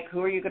look like?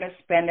 Who are you going to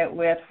spend it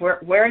with? Where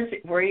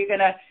are you going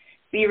to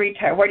be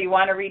retired? Where do you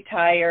want to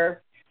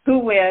retire? Who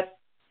with?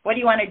 What do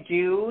you want to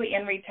do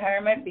in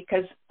retirement?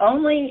 Because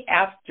only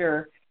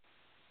after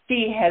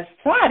she has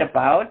thought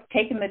about,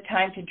 taking the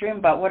time to dream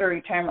about what her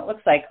retirement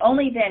looks like,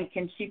 only then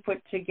can she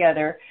put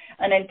together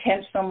an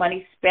intentional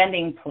money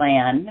spending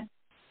plan.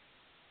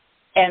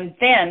 And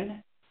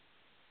then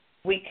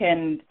we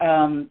can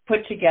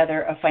put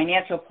together a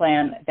financial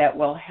plan that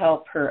will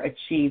help her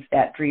achieve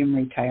that dream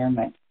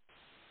retirement.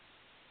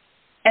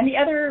 And the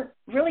other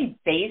really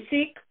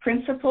basic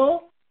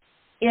principle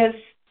is,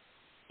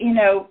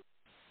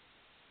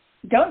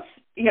 don't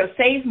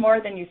save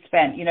more than you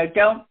spend.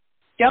 Don't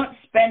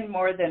spend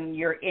more than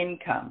your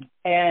income.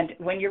 And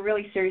when you're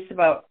really serious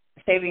about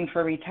saving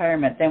for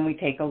retirement, then we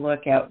take a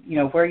look at,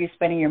 where are you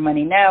spending your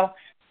money now?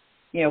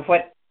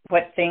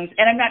 What things,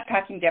 and I'm not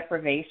talking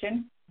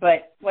deprivation,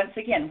 but once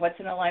again, what's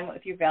in alignment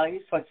with your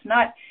values, what's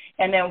not,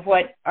 and then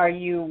what are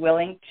you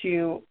willing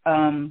to,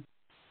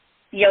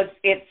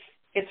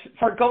 it's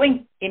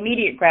foregoing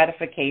immediate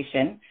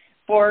gratification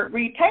for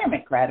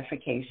retirement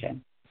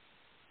gratification.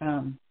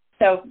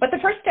 But the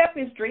first step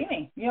is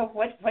dreaming.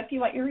 What do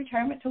you want your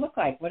retirement to look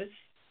like? What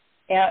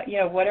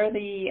are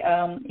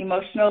the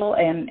emotional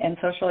and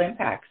social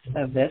impacts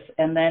of this?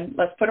 And then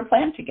let's put a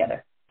plan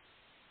together.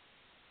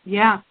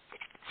 Yeah.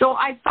 So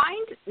I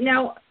find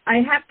now I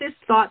have this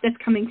thought that's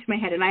coming to my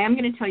head, and I am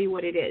going to tell you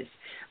what it is.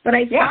 But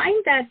I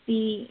find that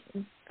the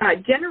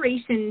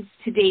generations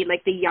today,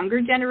 like the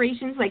younger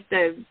generations, like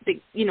the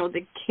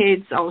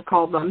kids, I'll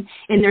call them,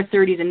 in their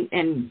 30s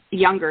and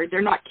younger,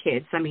 they're not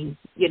kids. I mean,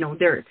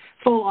 they're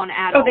full-on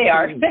adults. Oh, they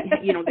are. And,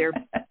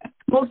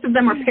 most of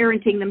them are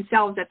parenting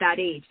themselves at that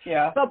age.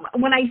 Yeah. But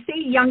when I say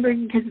younger,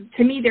 because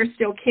to me they're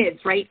still kids,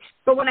 right?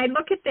 But when I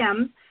look at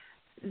them,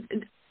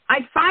 I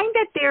find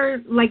that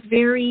they're like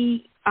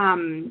very,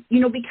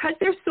 because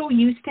they're so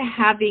used to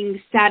having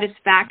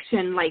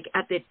satisfaction like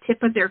at the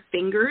tip of their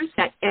fingers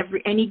at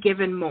any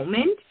given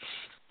moment.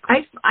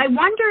 I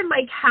wonder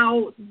like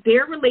how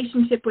their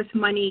relationship with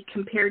money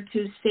compared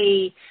to,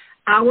 say,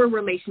 our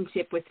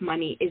relationship with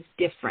money is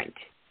different.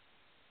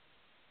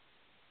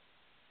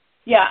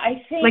 Yeah,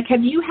 I think. Like,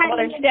 have you had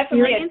there's any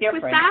definitely experience a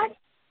difference. with that?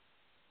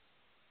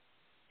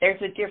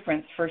 There's a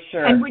difference for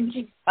sure. And would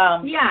you,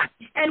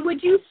 and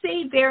would you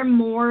say they're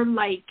more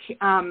like,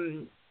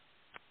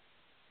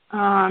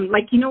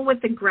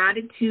 with the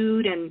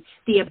gratitude and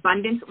the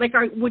abundance,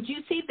 would you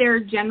say they're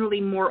generally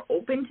more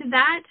open to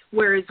that,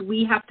 whereas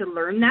we have to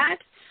learn that,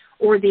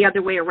 or the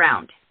other way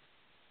around?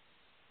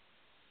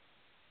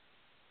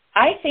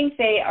 I think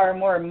they are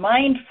more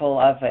mindful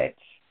of it.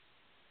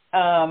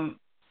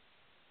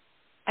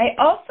 I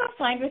also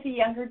find with the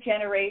younger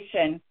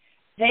generation,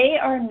 they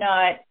are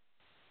not.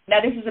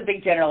 Now, this is a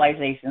big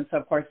generalization, so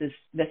of course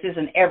this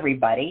isn't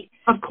everybody.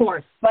 Of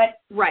course. But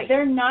right.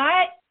 They're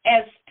not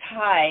as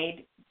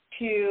tied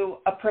to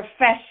a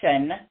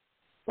profession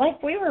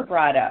like we were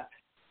brought up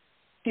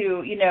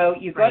to.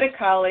 You go to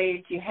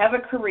college, you have a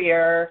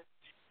career,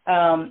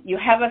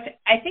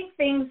 I think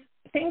things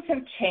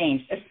have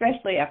changed,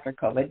 especially after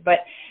COVID, but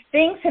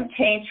things have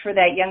changed for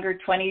that younger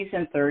 20s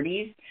and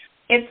 30s.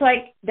 It's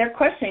like they're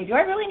questioning, do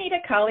I really need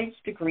a college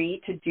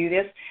degree to do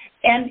this?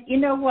 And you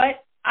know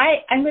what?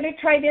 I'm going to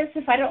try this.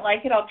 If I don't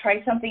like it, I'll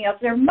try something else.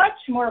 They're much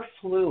more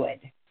fluid,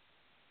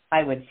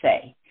 I would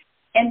say.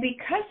 And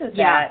because of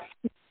that,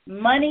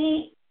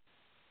 money,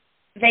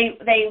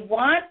 they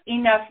want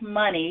enough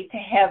money to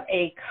have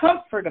a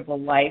comfortable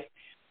life,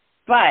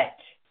 but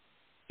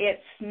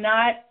it's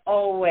not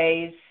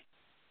always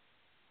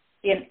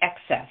in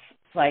excess,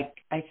 like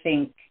I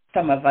think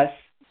some of us,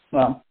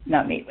 well,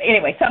 not me.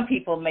 Anyway, some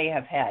people may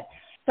have had.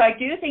 So I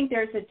do think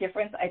there's a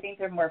difference. I think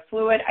they're more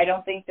fluid. I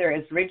don't think they're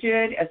as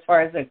rigid as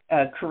far as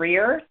a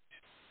career.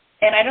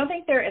 And I don't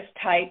think they're as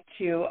tied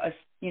to a,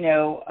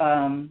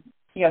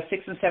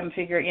 6 and 7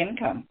 figure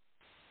income.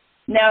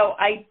 Now,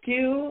 I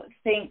do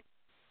think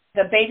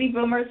the baby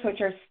boomers,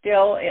 which are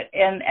still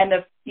in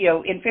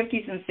in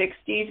 50s and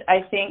 60s,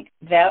 I think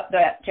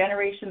that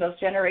generation, those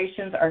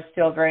generations are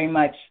still very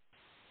much,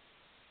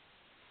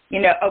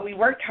 we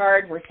worked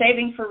hard, we're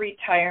saving for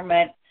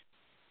retirement,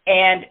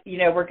 and,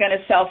 we're going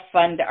to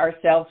self-fund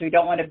ourselves. We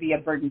don't want to be a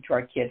burden to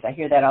our kids. I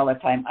hear that all the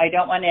time. I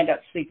don't want to end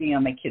up sleeping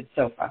on my kid's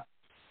sofa.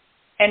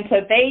 And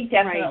so they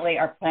definitely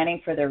are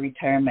planning for their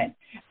retirement.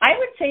 I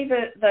would say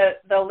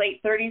the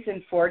late 30s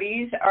and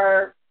 40s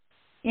are,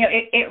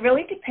 it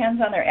really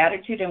depends on their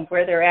attitude and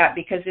where they're at,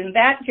 because in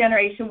that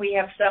generation we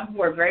have some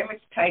who are very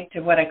much tied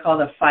to what I call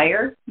the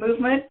FIRE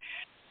movement,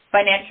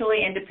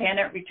 financially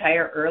independent,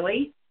 retire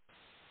early,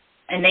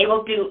 and they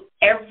will do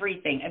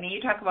everything. I mean,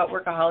 you talk about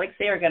workaholics,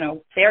 they are going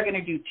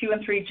to do 2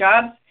 and 3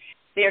 jobs.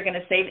 They are going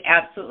to save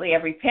absolutely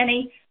every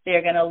penny. They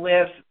are going to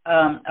live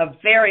a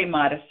very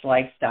modest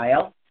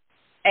lifestyle.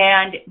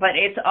 But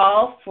it's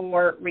all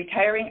for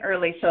retiring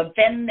early, so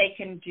then they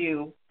can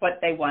do what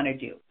they want to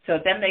do. So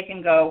then they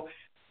can go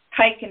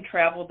hike and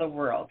travel the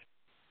world.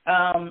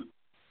 And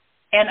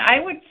I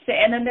would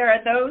say, and then there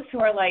are those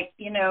who are like,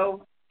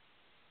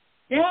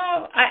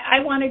 I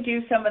want to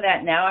do some of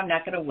that now. I'm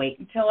not going to wait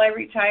until I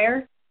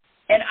retire.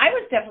 And I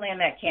was definitely in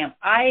that camp.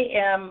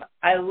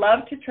 I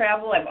love to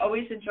travel. I've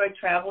always enjoyed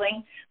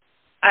traveling.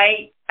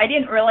 I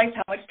didn't realize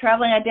how much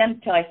traveling I did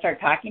until I started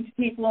talking to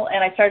people,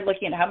 and I started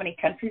looking at how many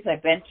countries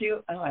I've been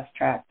to. I lost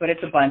track, but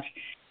it's a bunch.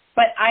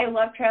 But I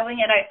love traveling,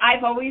 and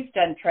I've always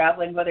done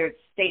traveling, whether it's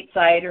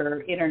stateside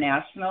or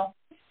international.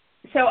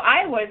 So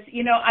I was,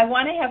 I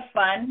want to have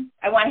fun.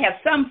 I want to have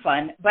some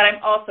fun, but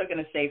I'm also going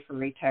to save for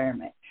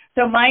retirement.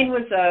 So mine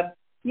was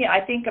I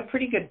think a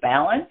pretty good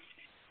balance,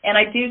 and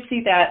I do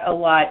see that a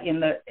lot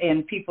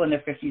in people in their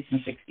 50s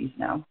and 60s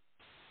now.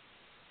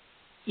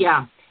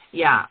 Yeah,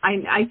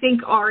 I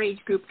think our age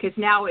group, because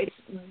now it's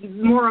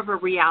more of a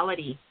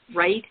reality,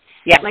 right?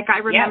 Yeah. Like I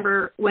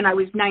remember when I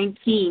was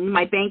 19,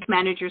 my bank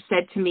manager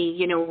said to me,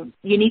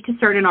 you need to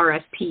start an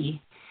RSP.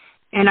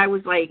 And I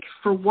was like,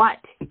 for what?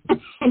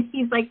 And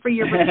he's like, for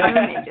your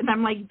retirement. And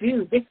I'm like,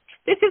 dude, this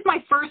is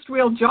my first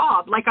real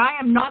job. Like, I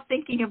am not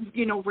thinking of,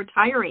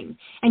 retiring.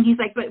 And he's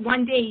like, but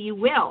one day you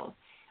will,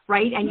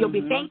 right? And you'll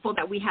be thankful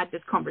that we had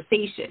this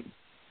conversation,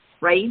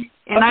 right?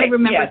 And I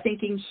remember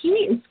thinking, he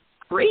is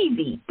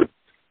crazy.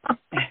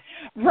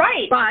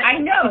 Right. But I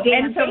know.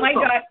 And so my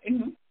daughter,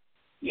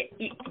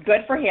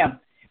 good for him.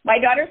 My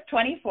daughter's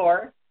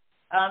 24.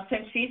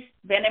 Since she's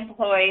been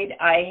employed,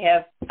 I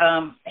have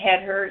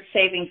had her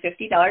saving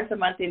 $50 a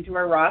month into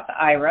her Roth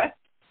IRA.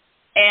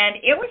 And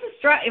it was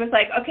it was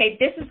like, okay,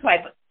 this is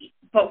why.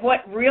 But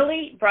what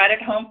really brought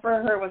it home for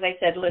her was I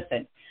said,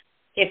 listen,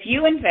 if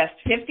you invest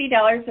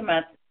 $50 a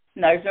month,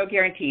 now there's no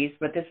guarantees,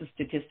 but this is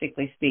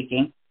statistically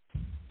speaking,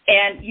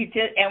 and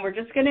we're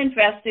just going to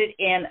invest it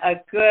in a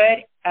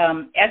good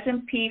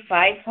S&P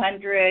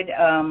 500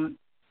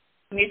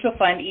 mutual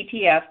fund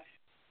ETF,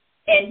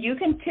 and you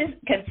can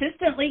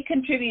consistently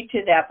contribute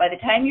to that. By the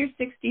time you're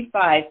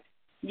 65,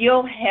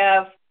 you'll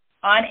have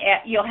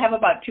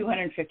about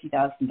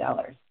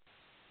 $250,000,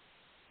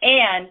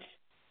 and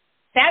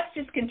that's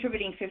just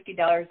contributing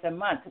 $50 a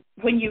month.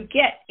 When you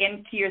get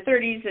into your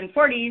 30s and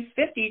 40s,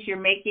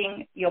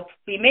 50s, you'll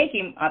be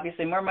making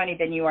obviously more money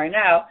than you are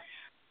now.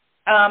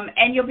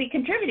 And you'll be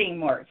contributing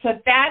more. So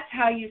that's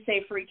how you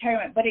save for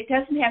retirement. But it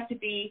doesn't have to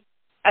be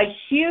a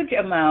huge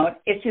amount.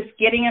 It's just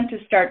getting them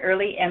to start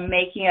early and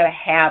making it a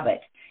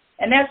habit.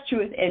 And that's true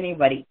with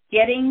anybody.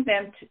 Getting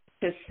them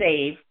to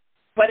save,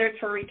 whether it's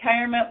for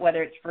retirement,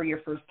 whether it's for your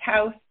first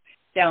house,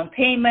 down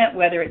payment,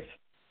 whether it's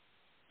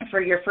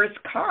for your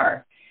first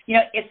car.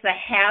 It's the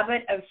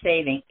habit of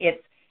saving.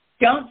 It's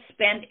don't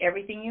spend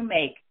everything you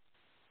make.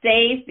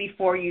 Save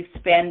before you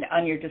spend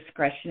on your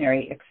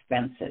discretionary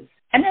expenses.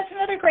 And that's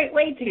another great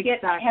way to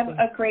have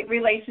a great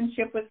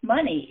relationship with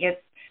money.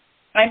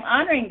 I'm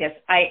honoring this.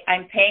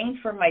 I'm paying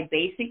for my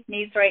basic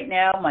needs right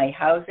now, my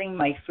housing,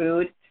 my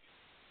food,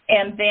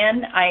 and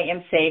then I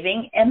am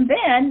saving. And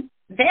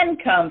then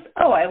comes,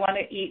 I want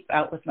to eat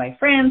out with my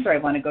friends, or I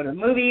want to go to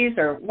movies,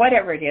 or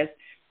whatever it is,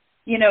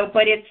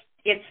 But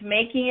it's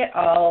making it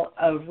all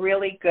a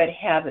really good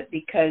habit,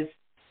 because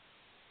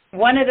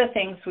one of the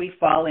things we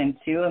fall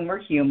into, and we're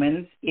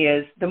humans,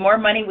 is the more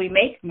money we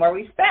make, the more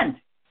we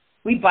spend.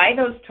 We buy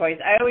those toys.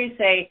 I always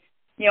say,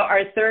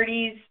 our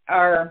 30s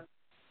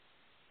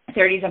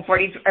and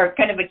 40s are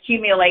kind of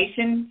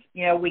accumulations.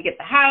 We get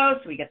the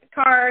house, we get the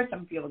car,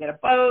 some people get a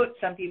boat,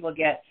 some people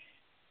get,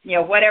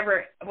 what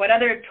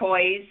other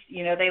toys,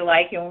 they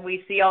like. And when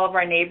we see all of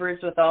our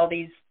neighbors with all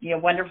these,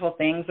 wonderful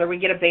things, or we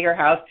get a bigger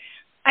house,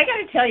 I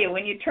got to tell you,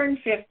 when you turn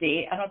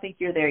 50, I don't think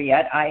you're there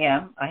yet.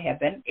 I have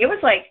been. It was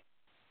like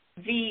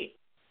the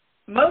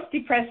most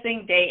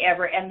depressing day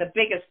ever and the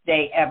biggest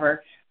day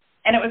ever.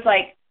 And it was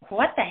like,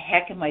 what the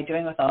heck am I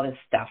doing with all this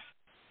stuff?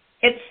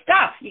 It's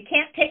stuff. You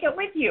can't take it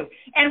with you.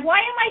 And why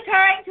am I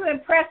trying to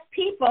impress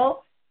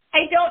people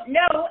I don't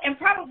know and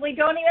probably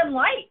don't even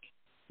like?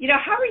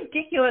 How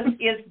ridiculous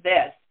is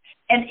this?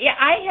 And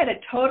I had a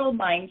total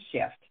mind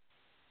shift.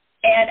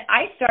 And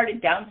I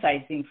started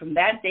downsizing from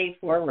that day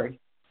forward.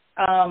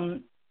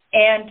 And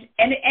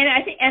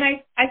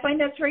I find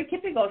that's very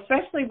typical,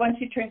 especially once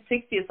you turn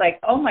 60. It's like,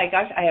 oh my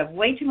gosh, I have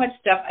way too much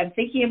stuff. I'm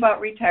thinking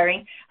about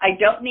retiring. I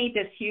don't need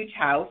this huge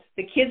house.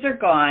 The kids are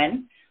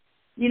gone,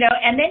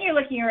 and then you're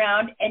looking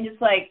around and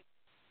it's like,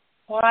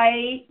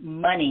 why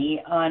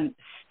money on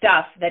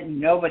stuff that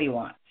nobody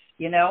wants,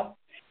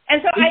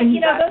 And so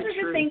those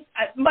are the things.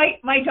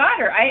 My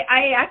daughter,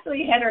 I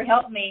actually had her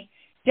help me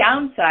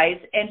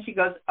downsize, and she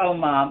goes, oh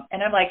mom,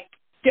 and I'm like,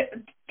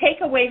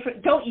 take away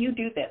don't you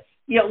do this.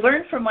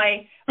 Learn from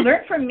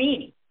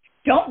me.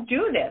 Don't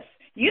do this.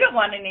 You don't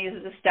want any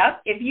of this stuff.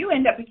 If you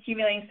end up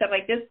accumulating stuff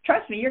like this,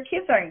 trust me, your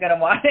kids aren't going to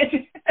want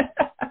it.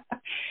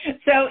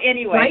 So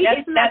anyway, right?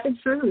 Isn't that the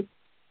truth?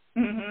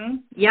 Mm-hmm.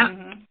 Yeah,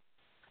 mm-hmm.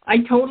 I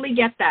totally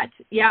get that.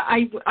 Yeah,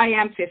 I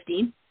am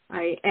 50.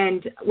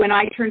 And when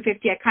I turned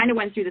 50, I kind of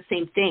went through the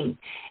same thing.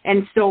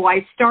 And so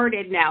I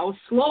started now,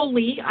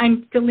 slowly,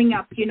 I'm filling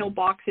up,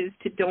 boxes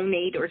to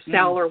donate or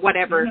sell or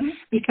whatever,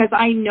 because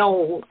I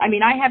know, I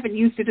haven't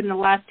used it in the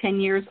last 10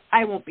 years.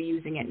 I wwon't be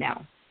using it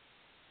now.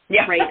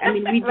 Yeah. Right? We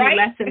do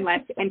less and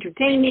less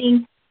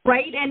entertaining.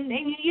 Right. And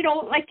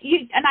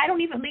I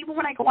don't even leave it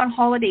when I go on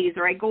holidays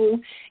or I go,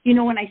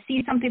 when I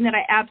see something that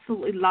I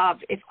absolutely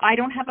love. If I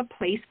don't have a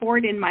place for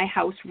it in my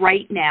house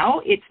right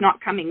now, it's not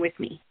coming with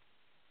me.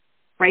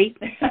 Right?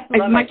 As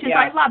much as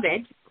I love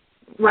it,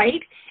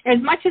 right?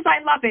 As much as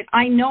I love it,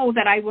 I know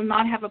that I will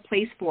not have a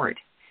place for it.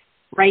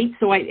 Right?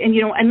 So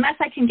unless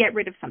I can get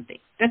rid of something.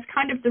 That's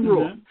kind of the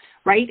rule.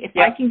 Right? If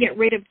I can get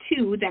rid of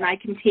two, then I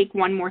can take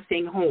one more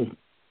thing home.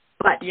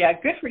 But yeah,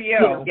 good for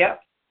you.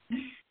 Yep.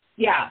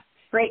 Yeah.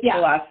 Great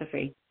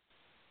philosophy.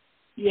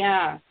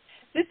 Yeah.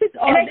 This has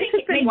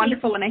been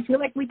wonderful, and I feel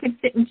like we could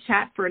sit and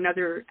chat for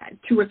another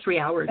 2 or 3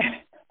 hours.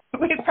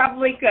 We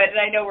probably could, and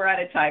I know we're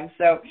out of time.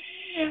 So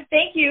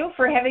thank you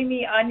for having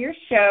me on your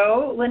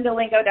show.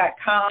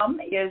 LindaLingo.com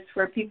is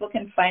where people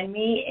can find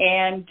me,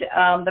 and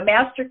the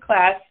master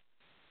class,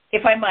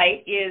 if I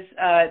might, is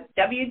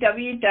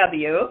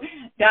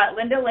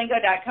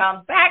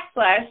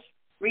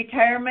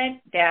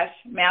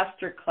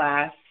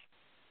www.lindalingo.com/retirement-masterclass.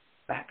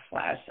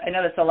 I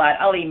know that's a lot.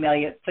 I'll email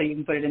you so you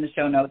can put it in the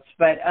show notes.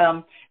 But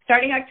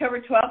starting October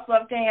 12th,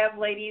 love to have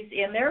ladies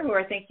in there who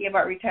are thinking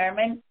about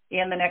retirement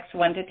in the next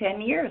 1 to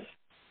 10 years.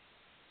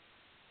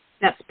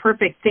 That's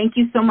perfect. Thank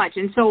you so much.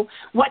 And so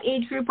what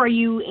age group are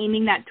you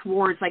aiming that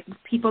towards? Like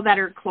people that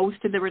are close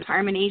to the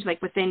retirement age,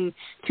 like within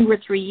 2 or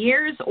 3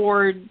 years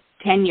or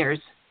 10 years?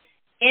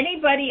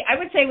 Anybody, I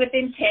would say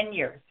within 10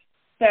 years.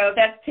 So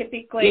that's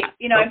typically,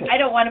 okay. I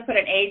don't want to put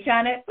an age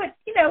on it, but,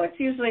 it's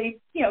usually,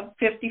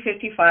 50,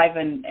 55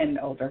 and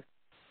older.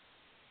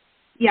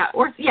 Yeah,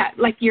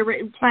 like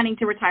you're planning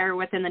to retire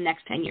within the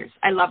next 10 years.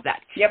 I love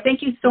that. Yep.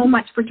 Thank you so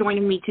much for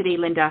joining me today,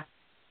 Linda.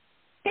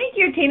 Thank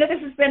you, Tina.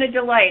 This has been a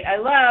delight. I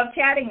love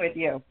chatting with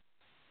you.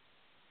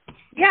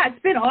 Yeah, it's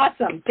been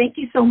awesome. Thank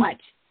you so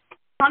much.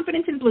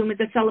 Confidence in Bloom is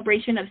a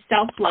celebration of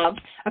self-love,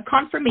 a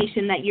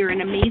confirmation that you're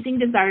an amazing,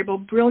 desirable,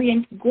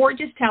 brilliant,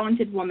 gorgeous,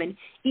 talented woman,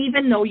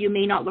 even though you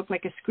may not look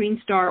like a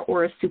screen star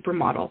or a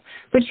supermodel.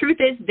 The truth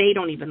is, they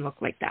don't even look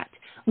like that.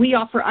 We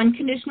offer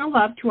unconditional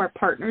love to our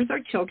partners, our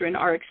children,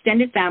 our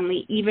extended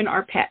family, even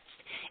our pets.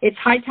 It's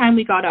high time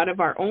we got out of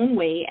our own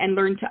way and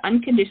learned to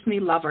unconditionally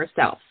love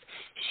ourselves.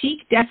 Chic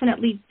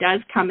definitely does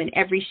come in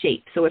every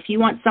shape, so if you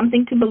want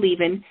something to believe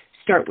in,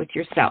 start with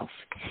yourself.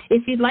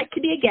 If you'd like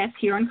to be a guest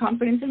here on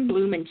Confidence in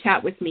Bloom and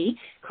chat with me,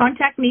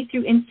 contact me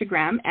through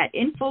Instagram at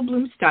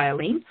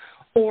infobloomstyling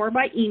or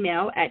by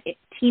email at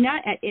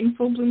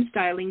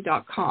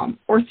tina@infobloomstyling.com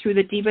or through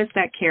the Divas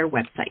That Care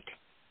website.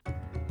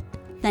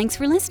 Thanks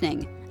for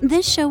listening.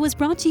 This show was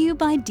brought to you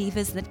by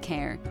Divas That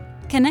Care.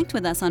 Connect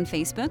with us on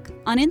Facebook,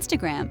 on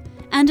Instagram,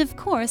 and of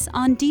course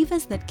on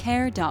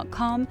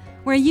divasthatcare.com,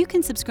 where you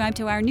can subscribe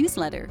to our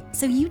newsletter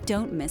so you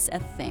don't miss a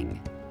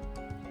thing.